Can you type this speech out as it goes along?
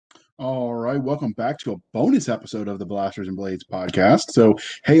All right, welcome back to a bonus episode of the Blasters and Blades podcast. So,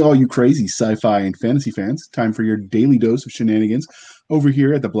 hey, all you crazy sci-fi and fantasy fans, time for your daily dose of shenanigans over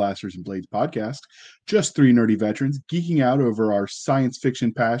here at the Blasters and Blades podcast. Just three nerdy veterans geeking out over our science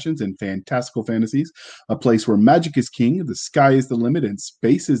fiction passions and fantastical fantasies, a place where magic is king, the sky is the limit, and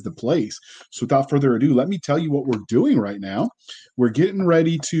space is the place. So, without further ado, let me tell you what we're doing right now. We're getting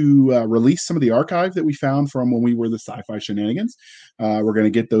ready to release some of the archive that we found from when we were the sci-fi shenanigans. We're going to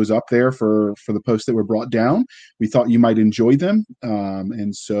get those up there for the posts that were brought down. We thought you might enjoy them,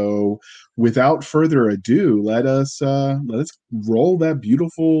 and so without further ado, let us roll that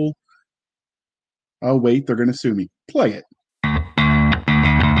beautiful. Oh wait, they're going to sue me. Play it.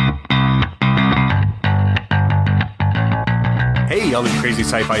 Hey, all you crazy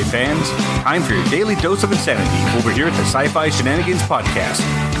sci-fi fans. Time for your daily dose of insanity over here at the Sci-Fi Shenanigans Podcast.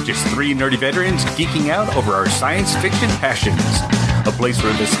 Just three nerdy veterans geeking out over our science fiction passions. A place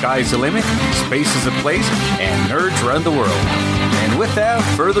where the sky's the limit, space is a place, and nerds run the world. And without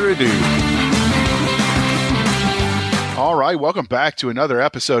further ado... All right, welcome back to another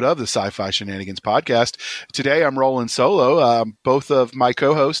episode of the Sci-Fi Shenanigans Podcast. Today I'm rolling solo. Both of my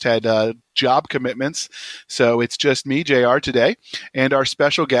co-hosts had job commitments, so it's just me, JR, today. And our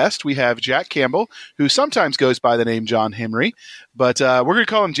special guest, we have Jack Campbell, who sometimes goes by the name John Henry, but we're going to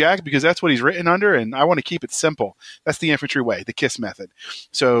call him Jack because that's what he's written under, and I want to keep it simple. That's the infantry way, the KISS method.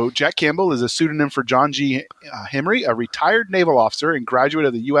 So Jack Campbell is a pseudonym for John G. Henry, a retired naval officer and graduate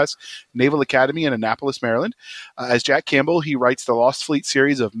of the U.S. Naval Academy in Annapolis, Maryland. As Jack Campbell, he writes the Lost Fleet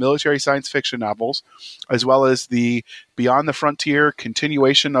series of military science fiction novels, as well as the Beyond the Frontier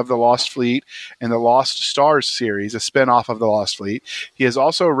continuation of the Lost Fleet and the Lost Stars series, a spinoff of the Lost Fleet. He has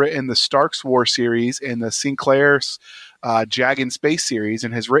also written the Stark's War series and the Sinclair's Jag in Space series,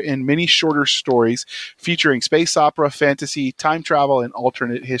 and has written many shorter stories featuring space opera, fantasy, time travel, and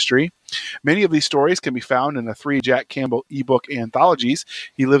alternate history. Many of these stories can be found in the 3 Jack Campbell ebook anthologies.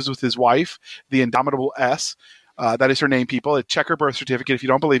 He lives with his wife, the Indomitable S. That is her name, people. Check her birth certificate if you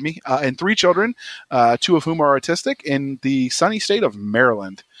don't believe me. And 3 children, 2 of whom are autistic, in the sunny state of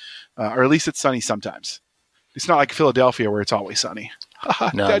Maryland. Or at least it's sunny sometimes. It's not like Philadelphia where it's always sunny.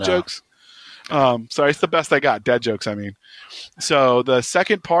 Dad jokes. Sorry, it's the best I got. Dad jokes, I mean. So the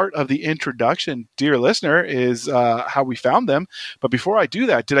second part of the introduction, dear listener, is how we found them. But before I do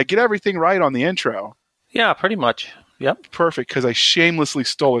that, did I get everything right on the intro? Yeah, pretty much. Yep. Perfect, because I shamelessly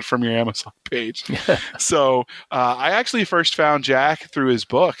stole it from your Amazon page. So I actually first found Jack through his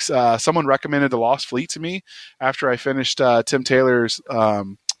books. Someone recommended The Lost Fleet to me after I finished Tim Taylor's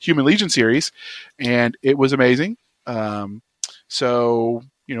Human Legion series, and it was amazing. So,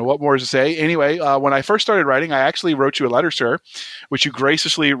 you know, what more is to say? Anyway, when I first started writing, I actually wrote you a letter, sir, which you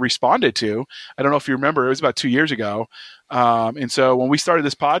graciously responded to. I don't know if you remember. It was about 2 years ago. And so when we started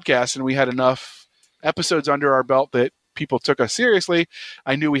this podcast and we had enough episodes under our belt that people took us seriously,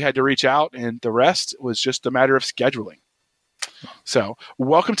 I knew we had to reach out, and the rest was just a matter of scheduling. So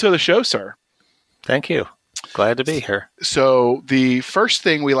welcome to the show, sir. Thank you. Glad to be here. So the first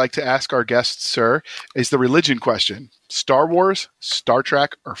thing we like to ask our guests, sir, is the religion question. Star Wars, Star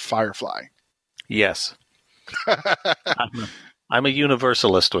Trek, or Firefly? Yes. I'm a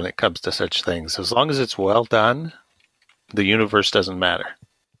universalist when it comes to such things. As long as it's well done, the universe doesn't matter.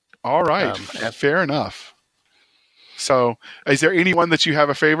 All right. Fair enough. So is there anyone that you have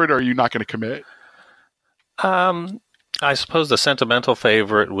a favorite, or are you not going to commit? I suppose the sentimental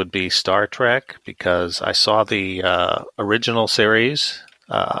favorite would be Star Trek, because I saw the original series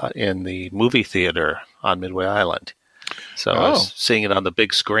in the movie theater on Midway Island. So I was seeing it on the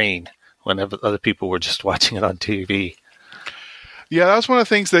big screen when other people were just watching it on TV. Yeah, that was one of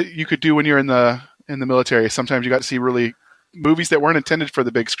the things that you could do when you're in the military. Sometimes you got to see really movies that weren't intended for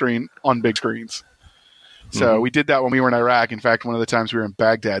the big screen on big screens. So we did that when we were in Iraq. In fact, one of the times we were in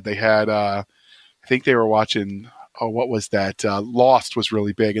Baghdad, they had, I think they were watching, what was that? Lost was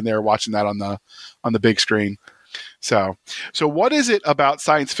really big, and they were watching that on the big screen. So what is it about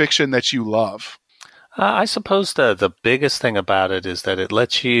science fiction that you love? I suppose the biggest thing about it is that it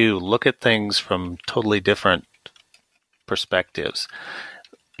lets you look at things from totally different perspectives.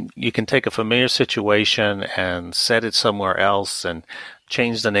 You can take a familiar situation and set it somewhere else and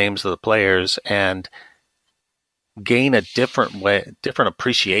change the names of the players and gain a different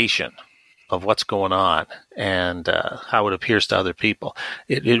appreciation of what's going on and how it appears to other people.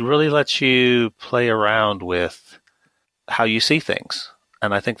 It really lets you play around with how you see things.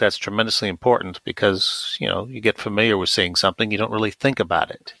 And I think that's tremendously important because, you know, you get familiar with seeing something, you don't really think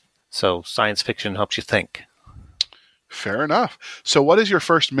about it. So science fiction helps you think. Fair enough. So what is your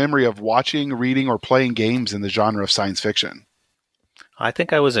first memory of watching, reading, or playing games in the genre of science fiction? I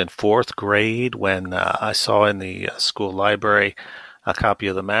think I was in fourth grade when I saw in the school library a copy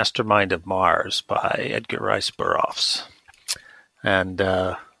of The Mastermind of Mars by Edgar Rice Burroughs. And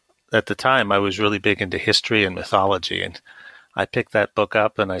at the time, I was really big into history and mythology, and I picked that book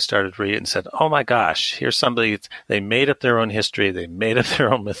up and I started reading and said, oh my gosh, here's somebody, they made up their own history, they made up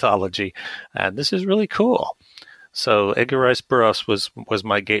their own mythology, and this is really cool. So Edgar Rice Burroughs was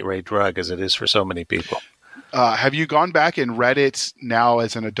my gateway drug, as it is for so many people. Have you gone back and read it now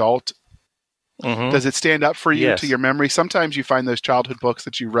as an adult? Mm-hmm. Does it stand up for you to your memory? Sometimes you find those childhood books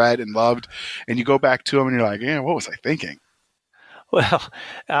that you read and loved, and you go back to them and you're like, yeah, what was I thinking? Well,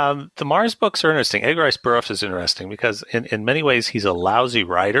 the Mars books are interesting. Edgar Rice Burroughs is interesting because in many ways he's a lousy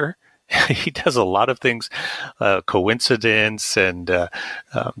writer. He does a lot of things, coincidence and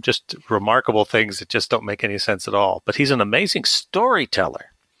just remarkable things that just don't make any sense at all. But he's an amazing storyteller.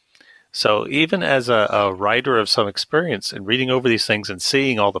 So even as a writer of some experience and reading over these things and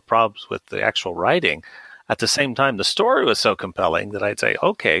seeing all the problems with the actual writing, at the same time, the story was so compelling that I'd say,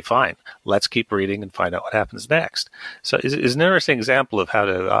 okay, fine, let's keep reading and find out what happens next. So it's an interesting example of how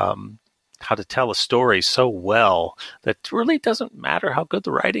to tell a story so well that it really doesn't matter how good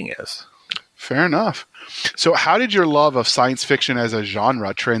the writing is. Fair enough. So how did your love of science fiction as a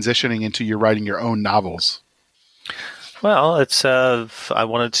genre transitioning into you writing your own novels? Well, it's I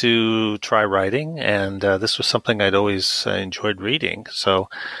wanted to try writing, and this was something I'd always enjoyed reading. So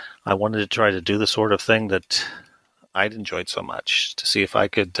I wanted to try to do the sort of thing that I'd enjoyed so much, to see if I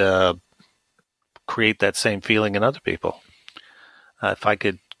could create that same feeling in other people. If I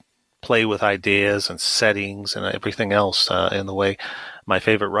could play with ideas and settings and everything else in the way my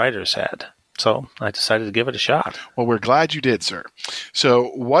favorite writers had. So I decided to give it a shot. Well, we're glad you did, sir. So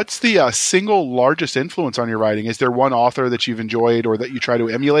what's the single largest influence on your writing? Is there one author that you've enjoyed or that you try to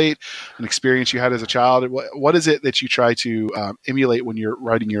emulate, an experience you had as a child? What is it that you try to emulate when you're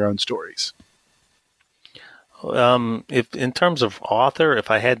writing your own stories? If in terms of author,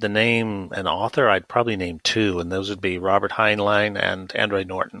 if I had to name an author, I'd probably name two, and those would be Robert Heinlein and Andre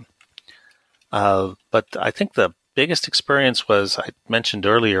Norton. But I think the biggest experience was, I mentioned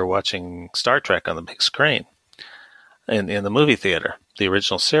earlier, watching Star Trek on the big screen in the movie theater, the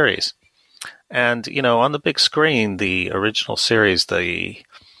original series. And, on the big screen, the original series, the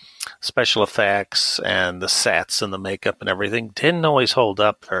special effects and the sets and the makeup and everything didn't always hold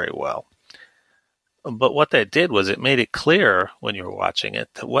up very well. But what that did was it made it clear when you were watching it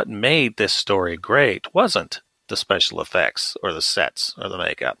that what made this story great wasn't the special effects or the sets or the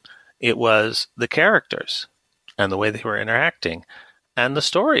makeup. It was the characters and the way they were interacting and the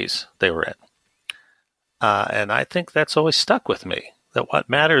stories they were in. And I think that's always stuck with me, that what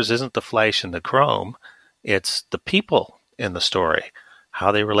matters isn't the flash and the chrome, it's the people in the story,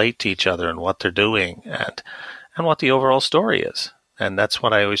 how they relate to each other and what they're doing and what the overall story is. And that's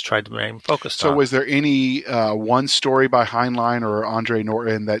what I always tried to remain focused on. So was there any one story by Heinlein or Andre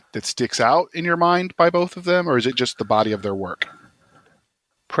Norton that sticks out in your mind by both of them, or is it just the body of their work?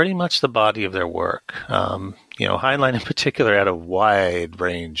 Pretty much the body of their work. Heinlein in particular had a wide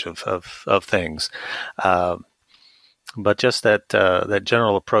range of things. But just that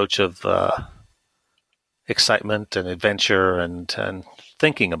general approach of excitement and adventure and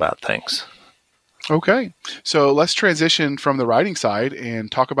thinking about things. Okay. So let's transition from the writing side and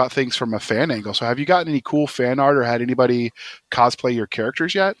talk about things from a fan angle. So have you gotten any cool fan art or had anybody cosplay your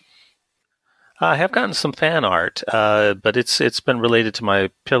characters yet? I have gotten some fan art, but it's been related to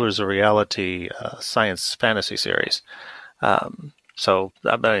my Pillars of Reality science fantasy series. So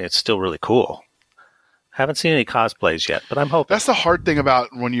I mean, it's still really cool. Haven't seen any cosplays yet, but I'm hoping. That's the hard thing about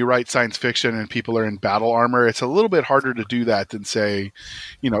when you write science fiction and people are in battle armor. It's a little bit harder to do that than, say,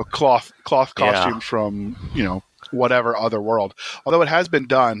 cloth costumes from, whatever other world. Although it has been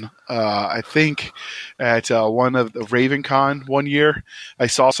done, I think at one of the RavenCon one year, I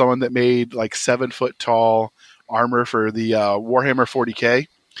saw someone that made like 7-foot tall armor for the Warhammer 40K,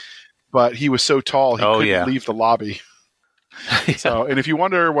 but he was so tall he couldn't leave the lobby. Yeah. So, and if you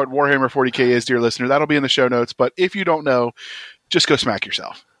wonder what Warhammer 40K is, dear listener, that'll be in the show notes. But if you don't know, just go smack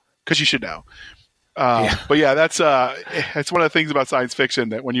yourself because you should know. But yeah, that's one of the things about science fiction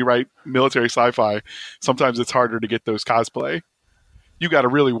that when you write military sci-fi, sometimes it's harder to get those cosplay. You got to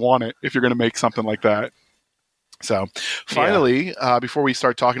really want it if you're going to make something like that. So finally, before we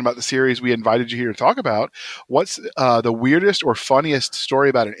start talking about the series we invited you here to talk about, what's the weirdest or funniest story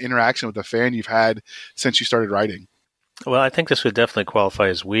about an interaction with a fan you've had since you started writing? Well, I think this would definitely qualify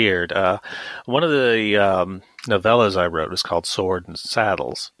as weird. One of the novellas I wrote was called Sword and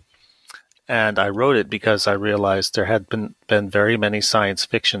Saddles. And I wrote it because I realized there had been very many science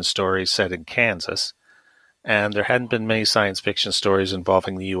fiction stories set in Kansas. and there hadn't been many science fiction stories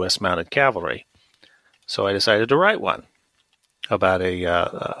involving the U.S. Mounted Cavalry. So I decided to write one about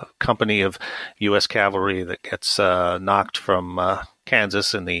a company of U.S. cavalry that gets knocked from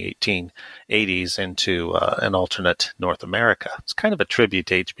Kansas in the 1880s into an alternate North America. It's kind of a tribute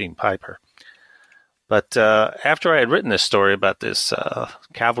to H.B. Piper. But after I had written this story about this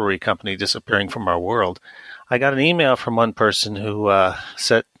cavalry company disappearing from our world, I got an email from one person who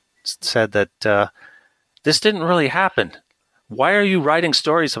said that this didn't really happen. Why are you writing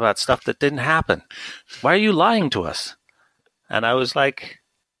stories about stuff that didn't happen? Why are you lying to us? And I was like,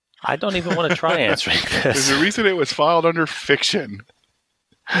 I don't even want to try answering this. There's a reason it was filed under fiction.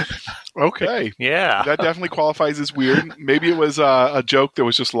 Okay. Yeah. That definitely qualifies as weird. Maybe it was a joke that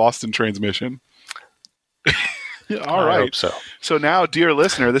was just lost in transmission. All right. I hope so. So now, dear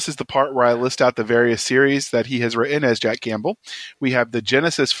listener, this is the part where I list out the various series that he has written as Jack Campbell. We have the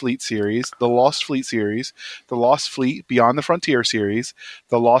Genesis Fleet series, the Lost Fleet series, the Lost Fleet Beyond the Frontier series,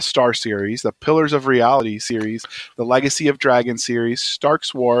 the Lost Star series, the Pillars of Reality series, the Legacy of Dragon series,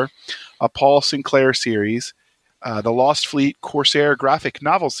 Stark's War, a Paul Sinclair series, the Lost Fleet Corsair graphic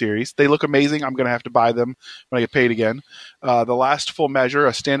novel series. They look amazing. I'm going to have to buy them when I get paid again. The Last Full Measure,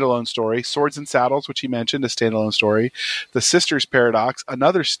 a standalone story. Swords and Saddles, which he mentioned, a standalone story. The Sisters Paradox,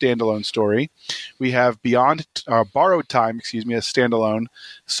 another standalone story. We have Borrowed Time, a standalone.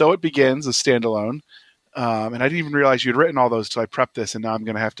 So It Begins, a standalone. And I didn't even realize you'd written all those until I prepped this, and now I'm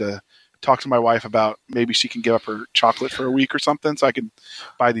going to have to talk to my wife about maybe she can give up her chocolate for a week or something so I can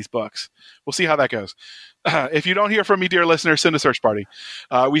buy these books. We'll see how that goes. If you don't hear from me, dear listener, send a search party.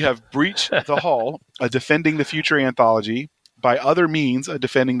 We have Breach the Hull, a Defending the Future anthology. By Other Means, a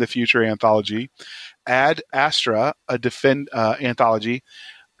Defending the Future anthology. Ad Astra, a anthology.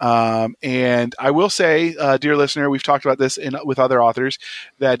 And I will say, dear listener, we've talked about this with other authors,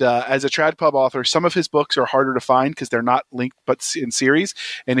 that as a TradPub author, some of his books are harder to find because they're not linked but in series.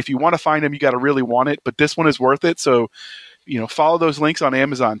 And if you want to find them, you got to really want it. But this one is worth it. So, follow those links on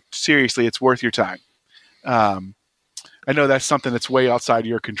Amazon. Seriously, it's worth your time. I know that's something that's way outside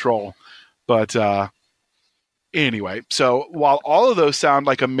your control, but anyway, so while all of those sound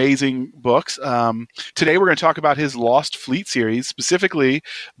like amazing books, today we're going to talk about his Lost Fleet series, specifically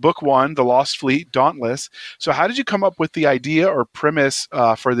book 1, The Lost Fleet Dauntless. So how did you come up with the idea or premise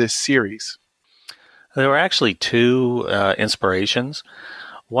for this series? There were actually two inspirations.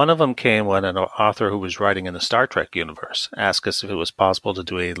 One of them came when an author who was writing in the Star Trek universe asked us if it was possible to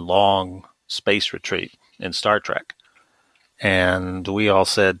do a long space retreat in Star Trek. And we all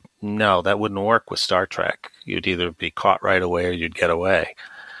said, no, that wouldn't work with Star Trek. You'd either be caught right away or you'd get away.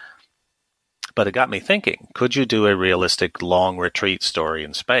 But it got me thinking, could you do a realistic long retreat story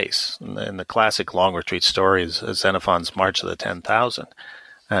in space? And the classic long retreat story is Xenophon's March of the 10,000.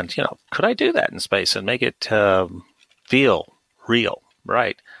 And, could I do that in space and make it feel real,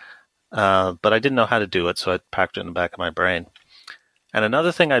 right? But I didn't know how to do it, so I packed it in the back of my brain. And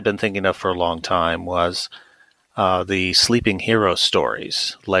another thing I'd been thinking of for a long time was the sleeping hero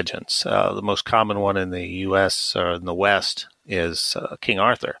stories, legends. The most common one in the U.S. or in the West is King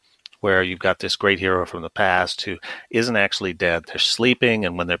Arthur, where you've got this great hero from the past who isn't actually dead. They're sleeping,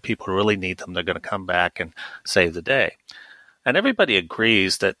 and when their people really need them, they're going to come back and save the day. And everybody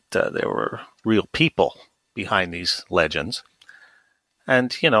agrees that there were real people behind these legends.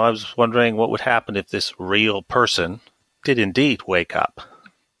 And, I was wondering what would happen if this real person did indeed wake up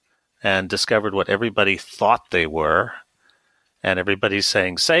and discovered what everybody thought they were, and everybody's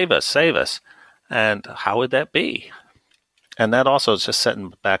saying, save us, save us. And how would that be? And that also is just set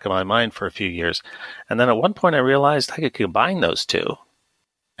in the back of my mind for a few years. And then at one point I realized I could combine those two.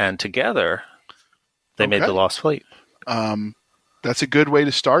 And together, they made the Lost Fleet. That's a good way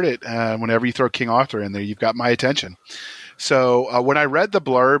to start it. Whenever you throw King Arthur in there, you've got my attention. So when I read the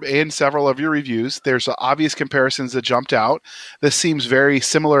blurb and several of your reviews, there's obvious comparisons that jumped out. This seems very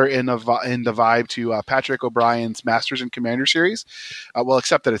similar in the vibe to Patrick O'Brien's Masters and Commander series,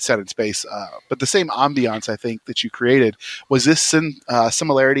 except that it's set in space. But the same ambiance, I think, that you created. Was this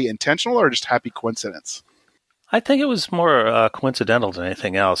similarity intentional or just happy coincidence? I think it was more coincidental than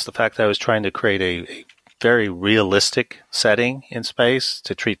anything else. The fact that I was trying to create a very realistic setting in space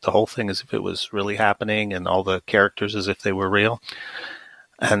to treat the whole thing as if it was really happening and all the characters as if they were real.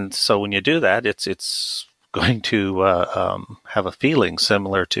 And so when you do that, it's going to have a feeling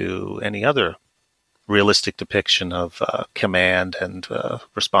similar to any other realistic depiction of command and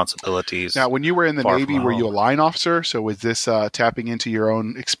responsibilities. Now, when you were in the Navy, were you a line officer? So was this tapping into your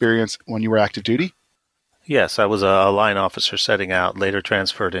own experience when you were active duty? Yes, I was a line officer setting out, later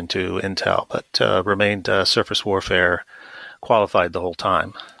transferred into Intel, but remained surface warfare qualified the whole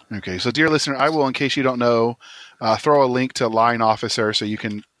time. Okay, so dear listener, I will, in case you don't know, throw a link to line officer so you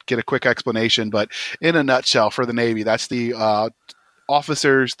can get a quick explanation. But in a nutshell, for the Navy, that's the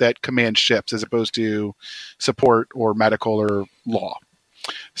officers that command ships as opposed to support or medical or law.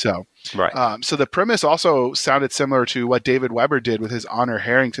 So, Right. so the premise also sounded similar to what David Weber did with his Honor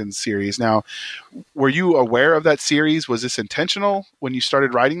Harrington series. Now, were you aware of that series? Was this intentional when you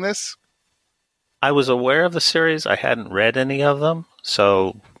started writing this? I was aware of the series. I hadn't read any of them,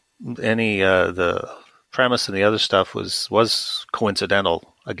 so any the premise and the other stuff was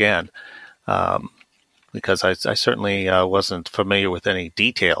coincidental again, because I certainly wasn't familiar with any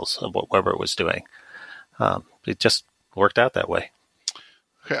details of what Weber was doing. It just worked out that way.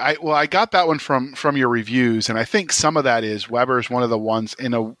 Okay, I got that one from your reviews, and I think some of that is Weber's one of the ones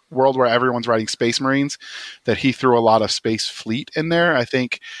in a world where everyone's writing Space Marines that he threw a lot of Space Fleet in there. I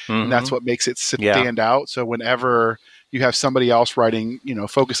think and that's what makes it stand out. So whenever you have somebody else writing,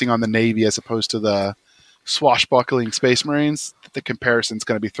 focusing on the Navy as opposed to the swashbuckling Space Marines, the comparison's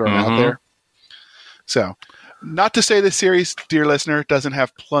going to be thrown out there. So, not to say this series, dear listener, doesn't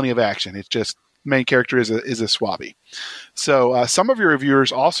have plenty of action. It's just main character is a swabby. So some of your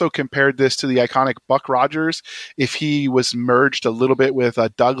reviewers also compared this to the iconic Buck Rogers if he was merged a little bit with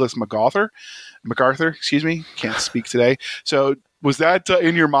Douglas MacArthur, can't speak today. So was that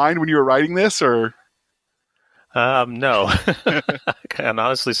in your mind when you were writing this, or? No, I can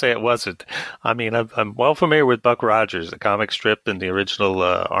honestly say it wasn't. I mean, I'm well familiar with Buck Rogers, the comic strip and the original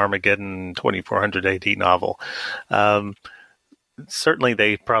Armageddon 2400 AD novel. Certainly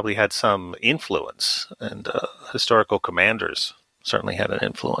they probably had some influence, and historical commanders certainly had an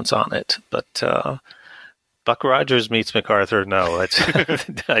influence on it. But Buck Rogers meets MacArthur, no,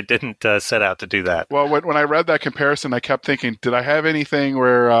 I didn't set out to do that. Well, when I read that comparison, I kept thinking, did I have anything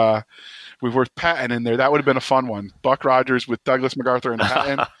where we were Patton in there? That would have been a fun one. Buck Rogers with Douglas MacArthur and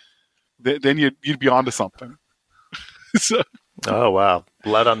Patton. Then you'd be onto something. So. Oh, wow.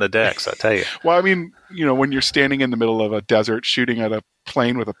 Blood on the decks, I tell you. Well, I mean, when you're standing in the middle of a desert shooting at a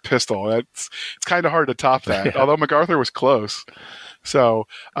plane with a pistol, it's kind of hard to top that, although MacArthur was close. So,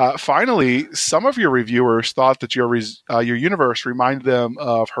 finally, some of your reviewers thought that your universe reminded them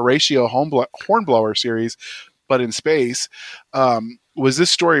of Horatio Hornblower series, but in space. Was this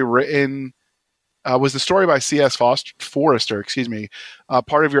story written... was the story by C.S. Forrester,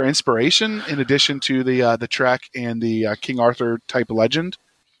 part of your inspiration in addition to the Trek and the King Arthur type legend?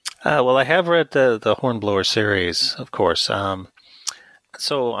 Well, I have read the Hornblower series, of course.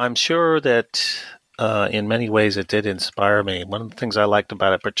 So I'm sure that in many ways it did inspire me. One of the things I liked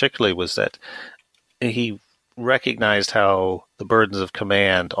about it particularly was that he recognized how the burdens of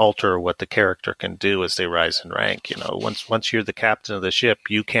command alter what the character can do as they rise in rank. Once you're the captain of the ship,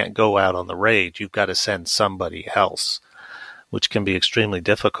 you can't go out on the raid. You've got to send somebody else, which can be extremely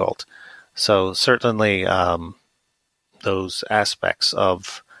difficult. So certainly those aspects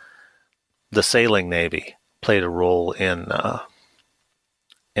of the sailing navy played a role in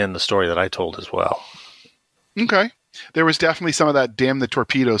the story that I told as well. Okay. There was definitely some of that damn the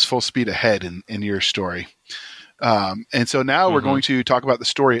torpedoes full speed ahead in your story. And so now we're going to talk about the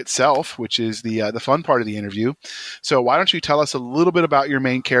story itself, which is the fun part of the interview. So why don't you tell us a little bit about your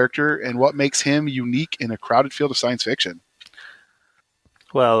main character and what makes him unique in a crowded field of science fiction?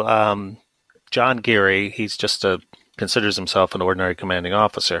 Well, John Geary, he's just considers himself an ordinary commanding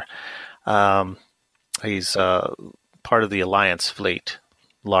officer. He's part of the Alliance Fleet,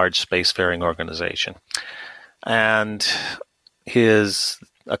 large spacefaring organization. And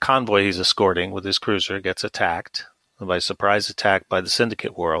a convoy he's escorting with his cruiser gets attacked by surprise attack by the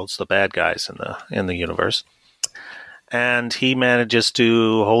Syndicate worlds, the bad guys in the universe. And he manages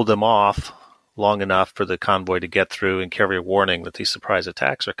to hold them off long enough for the convoy to get through and carry a warning that these surprise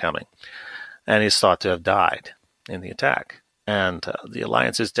attacks are coming. And he's thought to have died in the attack. And the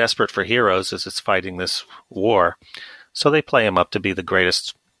Alliance is desperate for heroes as it's fighting this war. So they play him up to be the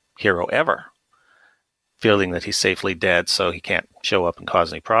greatest hero ever, feeling that he's safely dead so he can't show up and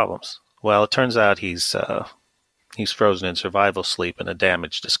cause any problems. Well, it turns out he's frozen in survival sleep in a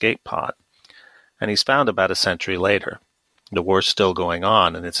damaged escape pod. And he's found about a century later. The war's still going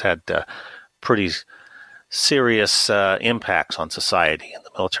on, and it's had pretty serious impacts on society and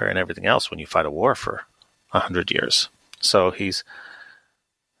the military and everything else when you fight a war for 100 years. So he's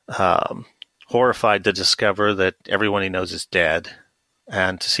horrified to discover that everyone he knows is dead,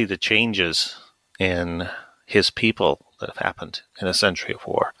 and to see the changes in his people that have happened in a century of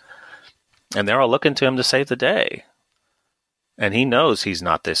war. And they're all looking to him to save the day. And he knows he's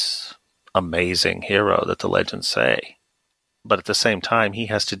not this amazing hero that the legends say. But at the same time, he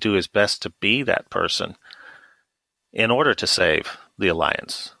has to do his best to be that person in order to save the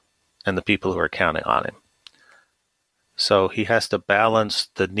Alliance and the people who are counting on him. So he has to balance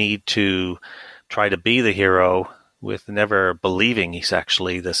the need to try to be the hero with never believing he's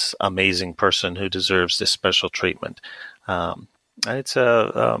actually this amazing person who deserves this special treatment.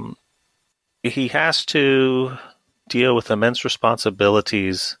 He has to deal with immense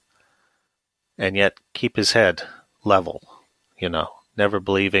responsibilities and yet keep his head level, never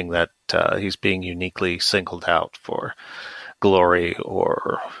believing that he's being uniquely singled out for glory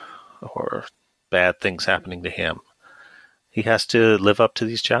or bad things happening to him. He has to live up to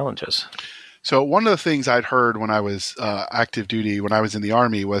these challenges. So one of the things I'd heard when I was active duty, when I was in the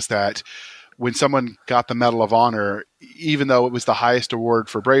Army, was that when someone got the Medal of Honor, even though it was the highest award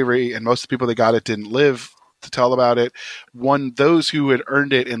for bravery, and most of the people that got it didn't live to tell about it, those who had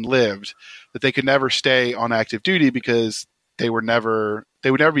earned it and lived, that they could never stay on active duty because they would never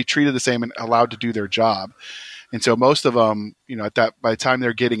be treated the same and allowed to do their job. And so most of them, by the time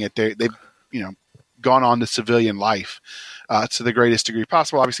they're getting it, they've gone on to civilian life to the greatest degree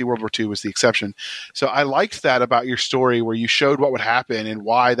possible. Obviously, World War II was the exception. So I liked that about your story, where you showed what would happen and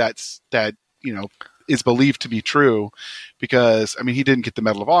why that is believed to be true. Because he didn't get the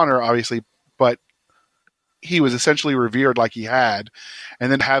Medal of Honor, obviously, but he was essentially revered like he had,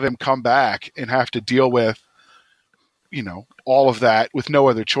 and then have him come back and have to deal with, all of that with no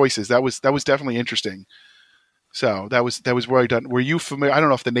other choices. That was definitely interesting. So that was well done. Were you familiar? I don't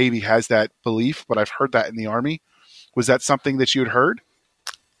know if the Navy has that belief, but I've heard that in the Army. Was that something that you had heard?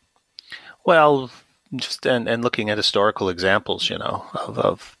 Well, just and looking at historical examples,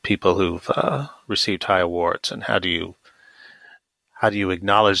 of people who've received high awards, and how do you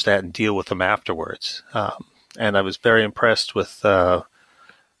acknowledge that and deal with them afterwards? And I was very impressed with those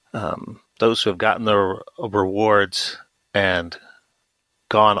who have gotten their rewards and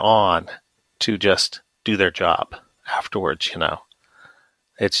gone on to just do their job afterwards.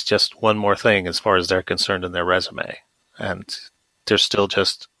 It's just one more thing as far as they're concerned in their resume, and they're still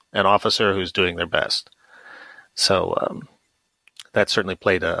just an officer who's doing their best. So that certainly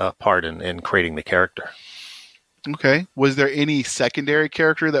played a part in creating the character. Okay. Was there any secondary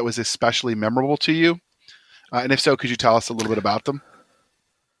character that was especially memorable to you? And if so, could you tell us a little bit about them?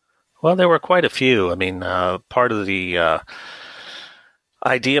 Well, there were quite a few. Part of the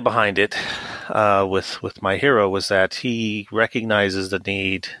idea behind it with my hero was that he recognizes the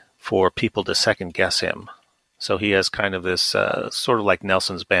need for people to second guess him. So he has kind of this sort of like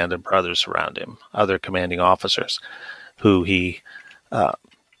Nelson's band of brothers around him, other commanding officers who he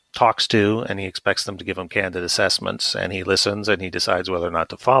talks to, and he expects them to give him candid assessments, and he listens and he decides whether or not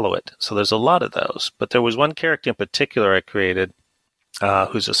to follow it. So there's a lot of those. But there was one character in particular I created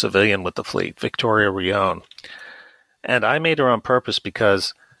who's a civilian with the fleet, Victoria Rione. And I made her on purpose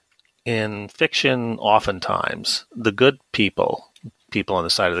because in fiction, oftentimes, the good people on the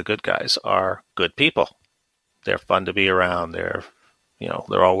side of the good guys, are good people. They're fun to be around. They're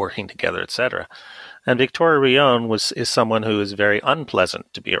all working together, etc. And Victoria Rione is someone who is very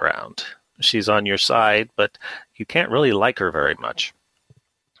unpleasant to be around. She's on your side, but you can't really like her very much.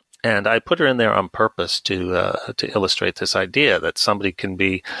 And I put her in there on purpose to illustrate this idea that somebody can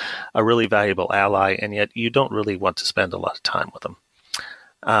be a really valuable ally, and yet you don't really want to spend a lot of time with them.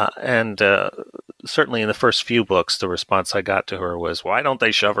 And certainly in the first few books, the response I got to her was, "Why don't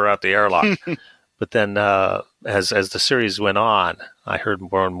they shove her out the airlock?" But then as the series went on, I heard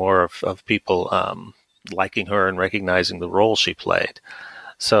more and more of people liking her and recognizing the role she played.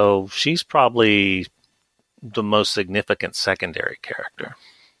 So she's probably the most significant secondary character.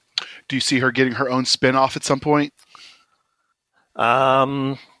 Do you see her getting her own spin-off at some point?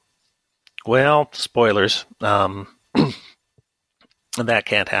 Well, spoilers. That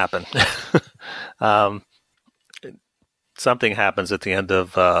can't happen. Something happens at the end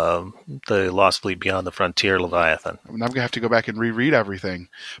of the Lost Fleet Beyond the Frontier, Leviathan. I'm going to have to go back and reread everything.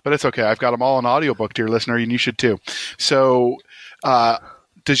 But it's okay. I've got them all in audiobook, dear listener, and you should too. So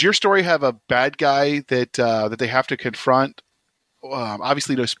does your story have a bad guy that they have to confront?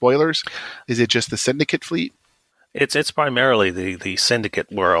 Obviously, no spoilers. Is it just the Syndicate fleet? It's primarily the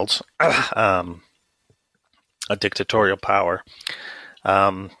Syndicate worlds, a dictatorial power.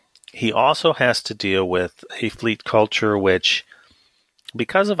 He also has to deal with a fleet culture which,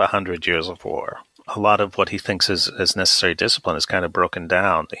 because of 100 years of war, a lot of what he thinks is necessary discipline is kind of broken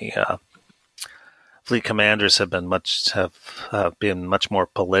down. The fleet commanders have been much more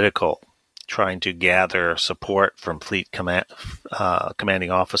political, trying to gather support from fleet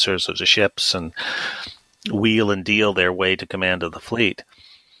commanding officers of the ships and wheel and deal their way to command of the fleet.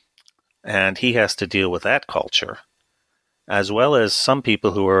 And he has to deal with that culture, as well as some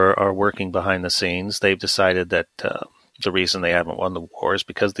people who are working behind the scenes. They've decided that the reason they haven't won the war is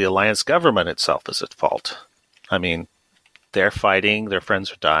because the alliance government itself is at fault. I mean, they're fighting, their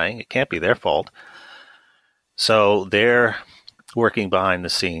friends are dying. It can't be their fault. So they're working behind the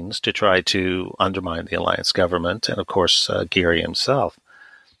scenes to try to undermine the alliance government and, of course, Geary himself,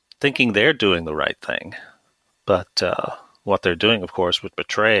 thinking they're doing the right thing. But what they're doing, of course, would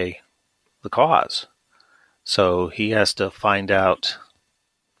betray the cause. So he has to find out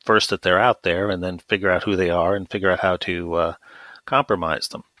first that they're out there and then figure out who they are and figure out how to compromise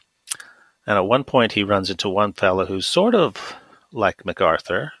them. And at one point he runs into one fellow who's sort of like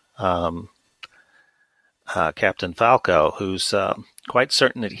MacArthur, Captain Falco, who's quite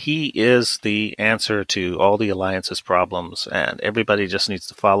certain that he is the answer to all the Alliance's problems, and everybody just needs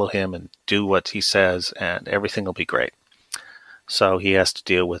to follow him and do what he says, and everything will be great. So he has to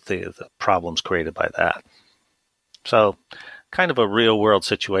deal with the problems created by that. So kind of a real-world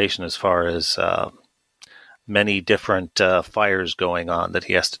situation as far as many different fires going on that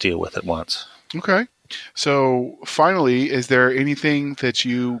he has to deal with at once. Okay. So finally, is there anything that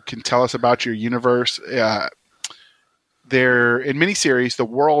you can tell us about your universe? There, in miniseries, the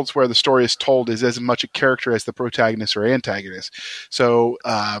worlds where the story is told is as much a character as the protagonist or antagonist. So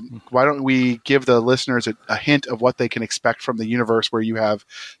why don't we give the listeners a hint of what they can expect from the universe where you have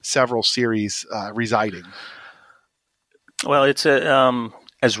several series residing? Well, it's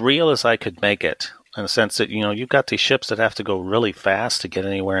as real as I could make it, in the sense that, you've got these ships that have to go really fast to get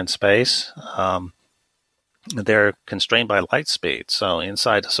anywhere in space. They're constrained by light speed. So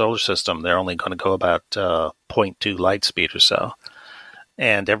inside the solar system, they're only going to go about 0.2 light speed or so.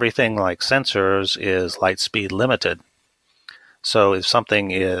 And everything like sensors is light speed limited. So if something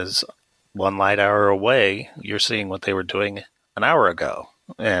is 1 light hour away, you're seeing what they were doing an hour ago.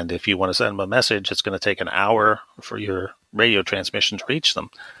 And if you want to send them a message, it's going to take an hour for your radio transmission to reach them.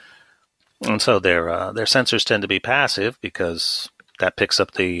 And so their sensors tend to be passive because that picks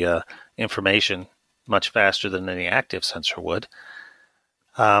up the information much faster than any active sensor would.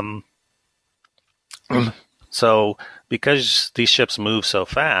 So because these ships move so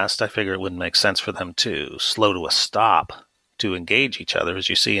fast, I figure it wouldn't make sense for them to slow to a stop to engage each other, as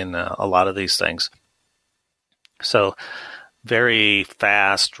you see in a lot of these things. So very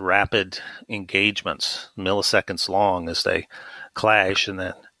fast, rapid engagements, milliseconds long, as they clash and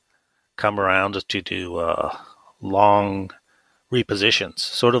then come around to do long repositions,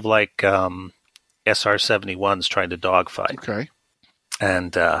 sort of like SR-71's trying to dogfight. Okay.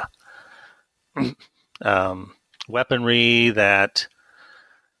 And weaponry that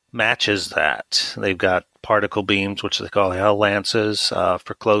matches that. They've got particle beams, which they call hell lances.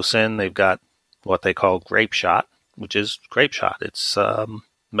 For close in, they've got what they call grape shot, which is grape shot. It's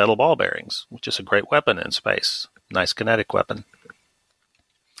metal ball bearings, which is a great weapon in space. Nice kinetic weapon.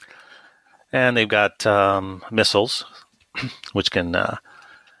 And they've got missiles, which can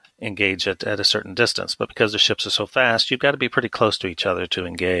engage at a certain distance. But because the ships are so fast, you've got to be pretty close to each other to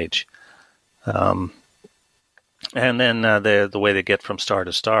engage. And then the way they get from star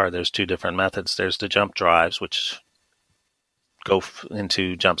to star, there's two different methods. There's the jump drives, which go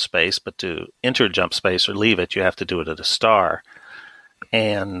into jump space, but to enter jump space or leave it, you have to do it at a star.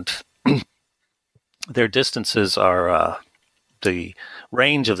 And their distances are... the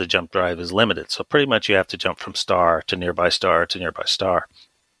range of the jump drive is limited, so pretty much you have to jump from star to nearby star to nearby star.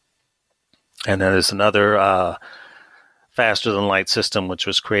 And then there's another faster-than-light system which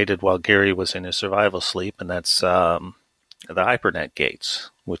was created while Geary was in his survival sleep, and that's the hypernet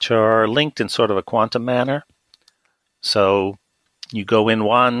gates, which are linked in sort of a quantum manner. So you go in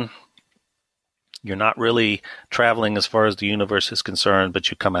one, you're not really traveling as far as the universe is concerned,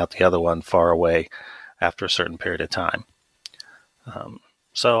 but you come out the other one far away after a certain period of time.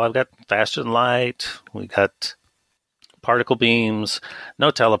 So I've got faster than light, we got particle beams,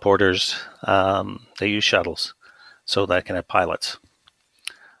 no teleporters. They use shuttles so that I can have pilots.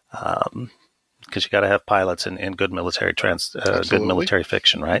 Because you got to have pilots in good military good military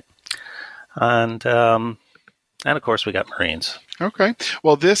fiction, right? And of course we got Marines. Okay.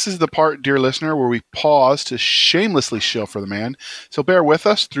 Well, this is the part, dear listener, where we pause to shamelessly shill for the man. So bear with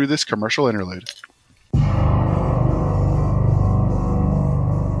us through this commercial interlude.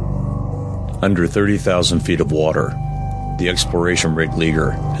 Under 30,000 feet of water, the exploration rig Leaguer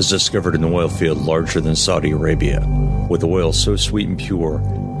has discovered an oil field larger than Saudi Arabia. With oil so sweet and pure,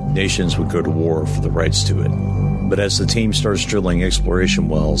 nations would go to war for the rights to it. But as the team starts drilling exploration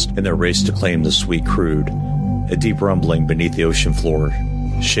wells in their race to claim the sweet crude, a deep rumbling beneath the ocean floor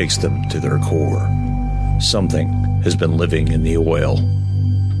shakes them to their core. Something has been living in the oil.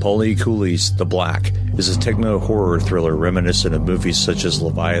 Paul E. Cooley's The Black is a techno-horror thriller reminiscent of movies such as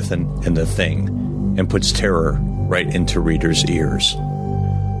Leviathan and The Thing, and puts terror right into readers' ears.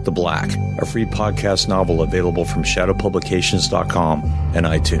 The Black, a free podcast novel available from shadowpublications.com and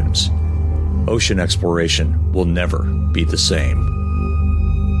iTunes. Ocean exploration will never be the same.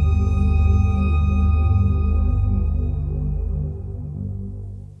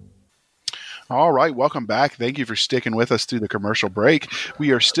 All right, welcome back. Thank you for sticking with us through the commercial break.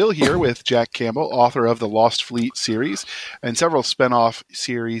 We are still here with Jack Campbell, author of the Lost Fleet series and several spin-off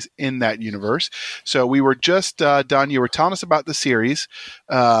series in that universe. So we were just done. You were telling us about the series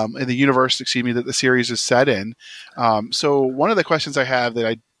in the universe, that the series is set in. So one of the questions I have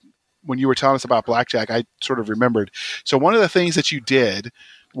when you were telling us about Blackjack, I sort of remembered. So one of the things that you did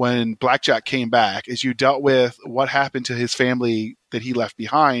when Blackjack came back is you dealt with what happened to his family that he left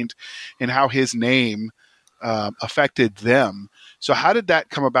behind and how his name affected them. So how did that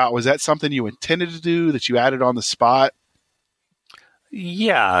come about? Was that something you intended to do, that you added on the spot?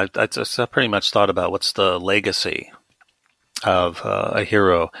 Yeah, I pretty much thought about what's the legacy of a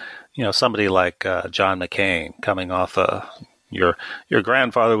hero. You know, somebody like John McCain coming off your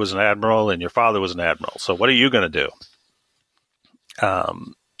grandfather was an admiral and your father was an admiral. So what are you going to do?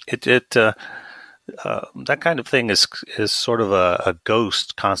 That kind of thing is sort of a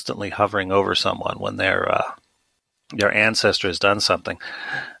ghost constantly hovering over someone when their ancestor has done something.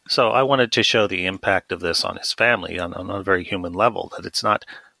 So I wanted to show the impact of this on his family on a very human level, that it's not,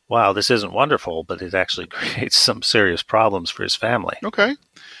 wow, this isn't wonderful, but it actually creates some serious problems for his family. Okay.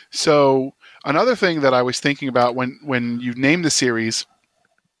 So another thing that I was thinking about when you named the series,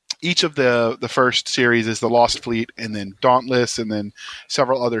 each of the first series is the Lost Fleet, and then Dauntless, and then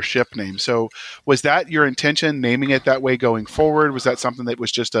several other ship names. So was that your intention, naming it that way going forward? Was that something that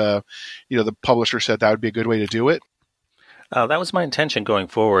was just the publisher said that would be a good way to do it? That was my intention going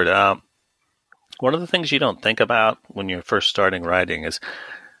forward. One of the things you don't think about when you're first starting writing is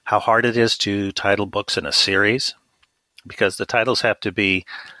how hard it is to title books in a series, because the titles have to be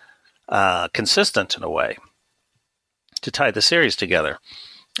consistent in a way to tie the series together.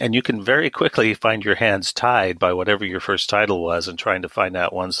 And you can very quickly find your hands tied by whatever your first title was and trying to find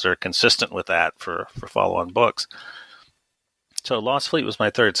out ones that are consistent with that for follow-on books. So Lost Fleet was my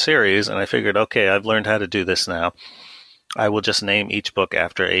third series, and I figured, okay, I've learned how to do this now. I will just name each book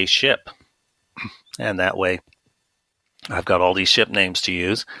after a ship. And that way I've got all these ship names to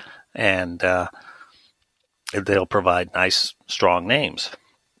use, and they'll provide nice, strong names.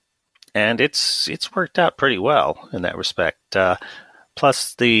 And it's worked out pretty well in that respect.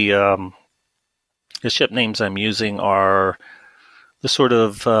 Plus, the ship names I'm using are the sort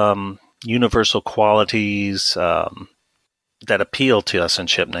of universal qualities that appeal to us in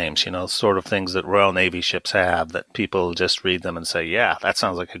ship names, sort of things that Royal Navy ships have, that people just read them and say, yeah, that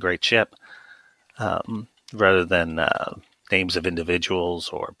sounds like a great ship, rather than names of individuals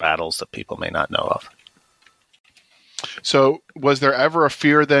or battles that people may not know of. So was there ever a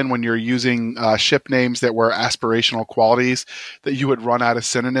fear then when you're using ship names that were aspirational qualities that you would run out of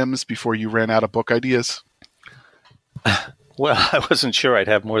synonyms before you ran out of book ideas? Well, I wasn't sure I'd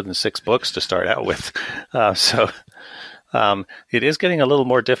have more than 6 books to start out with. So it is getting a little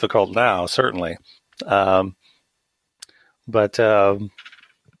more difficult now, certainly. But I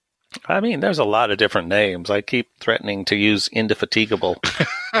mean, there's a lot of different names. I keep threatening to use Indefatigable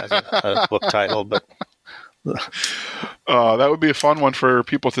as a book title, but... that would be a fun one for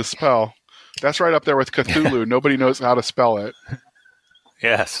people to spell. That's right up there with Cthulhu. Nobody knows how to spell it.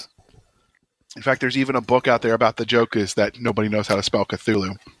 Yes. In fact, there's even a book out there about the joke is that nobody knows how to spell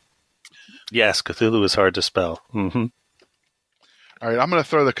Cthulhu. Yes, Cthulhu is hard to spell. Mm-hmm. All right, I'm going to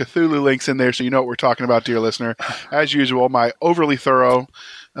throw the Cthulhu links in there so you know what we're talking about, dear listener. As usual, my overly thorough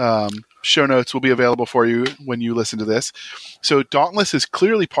show notes will be available for you when you listen to this. So Dauntless is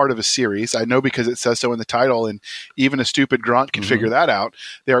clearly part of a series. I know because it says so in the title, and even a stupid grunt can figure that out.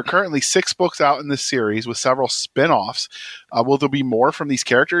 There are currently 6 books out in this series with several spin-offs. Will there be more from these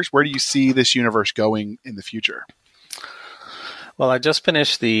characters? Where do you see this universe going in the future? Well, I just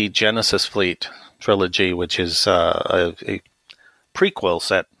finished the Genesis Fleet trilogy, which is a prequel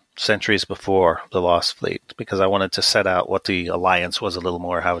set centuries before the Lost Fleet, because I wanted to set out what the Alliance was a little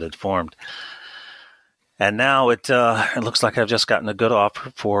more, how it had formed. And now it looks like I've just gotten a good offer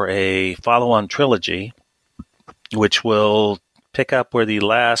for a follow-on trilogy, which will pick up where the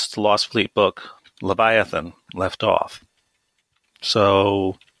last Lost Fleet book, Leviathan, left off.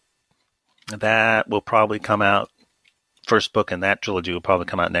 So that will probably come out, first book in that trilogy will probably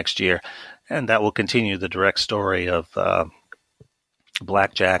come out next year, and that will continue the direct story of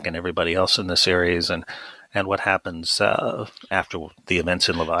Blackjack and everybody else in the series, and and what happens after the events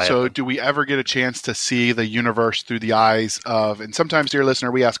in Leviathan. So do we ever get a chance to see the universe through the eyes of, and sometimes, dear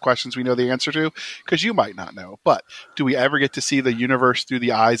listener, we ask questions we know the answer to, because you might not know, but do we ever get to see the universe through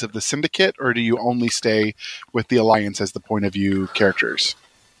the eyes of the Syndicate, or do you only stay with the Alliance as the point of view characters?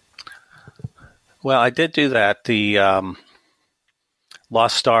 Well, I did do that. The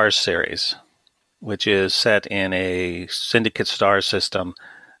Lost Stars series, which is set in a Syndicate star system,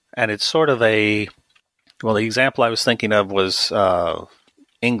 and it's sort of the example I was thinking of was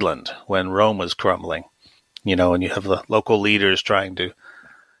England when Rome was crumbling, and you have the local leaders trying to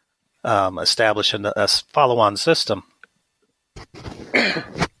establish a follow-on system.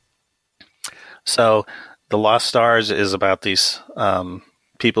 So the Lost Stars is about these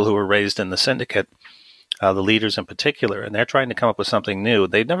people who were raised in the Syndicate, the leaders in particular, and they're trying to come up with something new.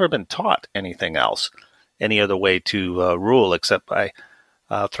 They've never been taught anything else, any other way to rule except by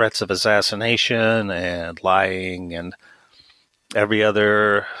threats of assassination and lying and every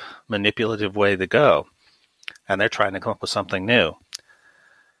other manipulative way to go. And they're trying to come up with something new.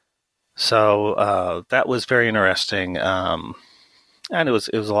 So that was very interesting. And it was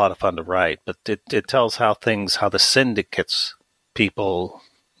a lot of fun to write, but it tells how the Syndicate's people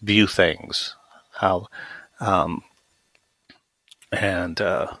view things, how the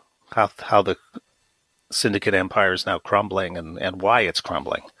Syndicate Empire is now crumbling and why it's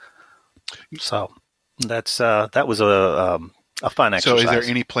crumbling. So that was a fun exercise. So is there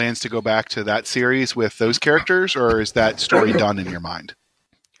any plans to go back to that series with those characters, or is that story done in your mind?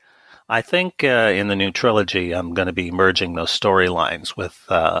 I think in the new trilogy, I'm going to be merging those storylines with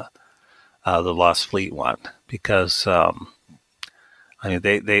the Lost Fleet one, because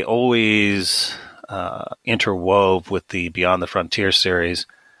they always interwove with the Beyond the Frontier series,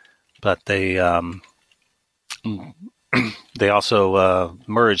 but they also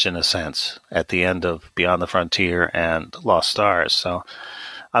merge in a sense at the end of Beyond the Frontier and Lost Stars. So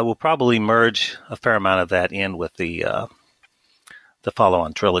I will probably merge a fair amount of that in with the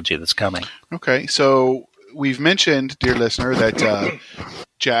follow-on trilogy that's coming. Okay, so we've mentioned, dear listener, that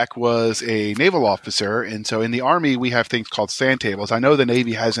Jack was a naval officer, and so in the Army we have things called sand tables. I know the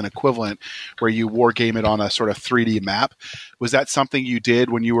Navy has an equivalent where you war game it on a sort of 3D map. Was that something you did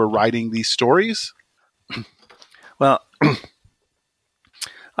when you were writing these stories? Well,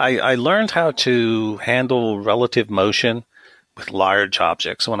 I learned how to handle relative motion with large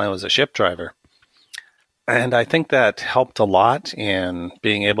objects when I was a ship driver. And I think that helped a lot in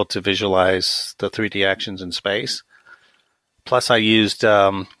being able to visualize the 3D actions in space. Plus, I used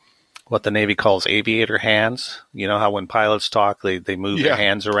what the Navy calls aviator hands. You know how when pilots talk, they move their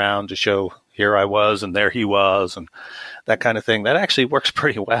hands around to show here I was and there he was and that kind of thing. That actually works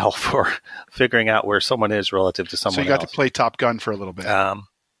pretty well for figuring out where someone is relative to someone else. So you got to play Top Gun for a little bit.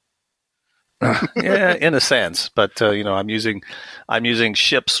 Yeah, in a sense. But, I'm using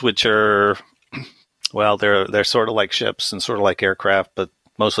ships which are, well, they're sort of like ships and sort of like aircraft, but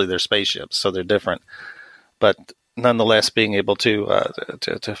mostly they're spaceships, so they're different. But nonetheless, being able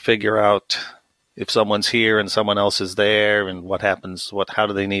to figure out if someone's here and someone else is there and what happens, how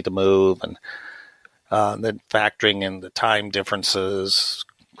do they need to move, and then factoring in the time differences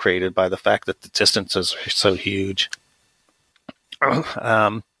created by the fact that the distances are so huge.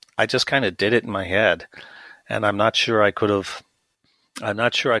 I just kind of did it in my head, and I'm not sure I could have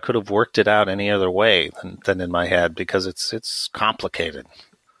worked it out any other way than in my head, because it's complicated.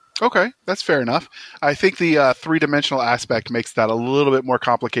 Okay, that's fair enough. I think the three-dimensional aspect makes that a little bit more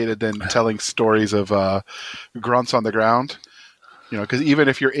complicated than telling stories of grunts on the ground. Because even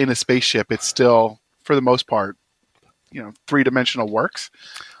if you're in a spaceship, it's still, for the most part, three-dimensional works.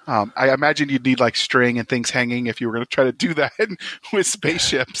 I imagine you'd need like string and things hanging if you were going to try to do that with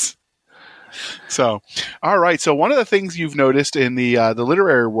spaceships. So, all right. So one of the things you've noticed in the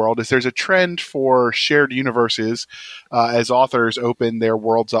literary world is there's a trend for shared universes as authors open their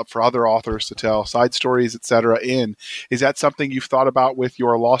worlds up for other authors to tell side stories, etc. in. Is that something you've thought about with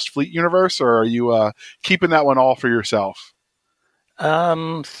your Lost Fleet universe, or are you keeping that one all for yourself?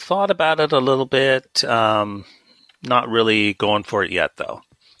 Thought about it a little bit. Not really going for it yet, though.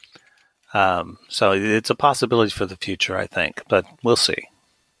 So it's a possibility for the future, I think, but we'll see.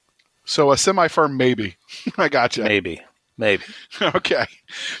 So a semi-firm maybe. I gotcha. Maybe. Okay.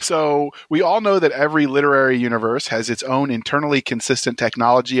 So we all know that every literary universe has its own internally consistent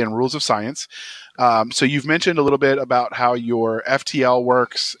technology and rules of science. So you've mentioned a little bit about how your FTL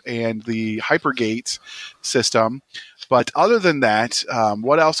works and the Hypergate system. But other than that,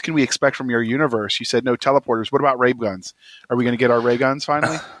 what else can we expect from your universe? You said no teleporters. What about ray guns? Are we going to get our ray guns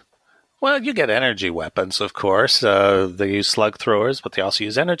finally? Well, you get energy weapons, of course. They use slug throwers, but they also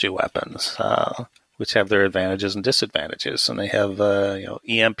use energy weapons. which have their advantages and disadvantages, and they have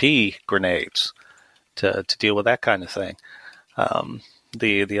EMP grenades to deal with that kind of thing.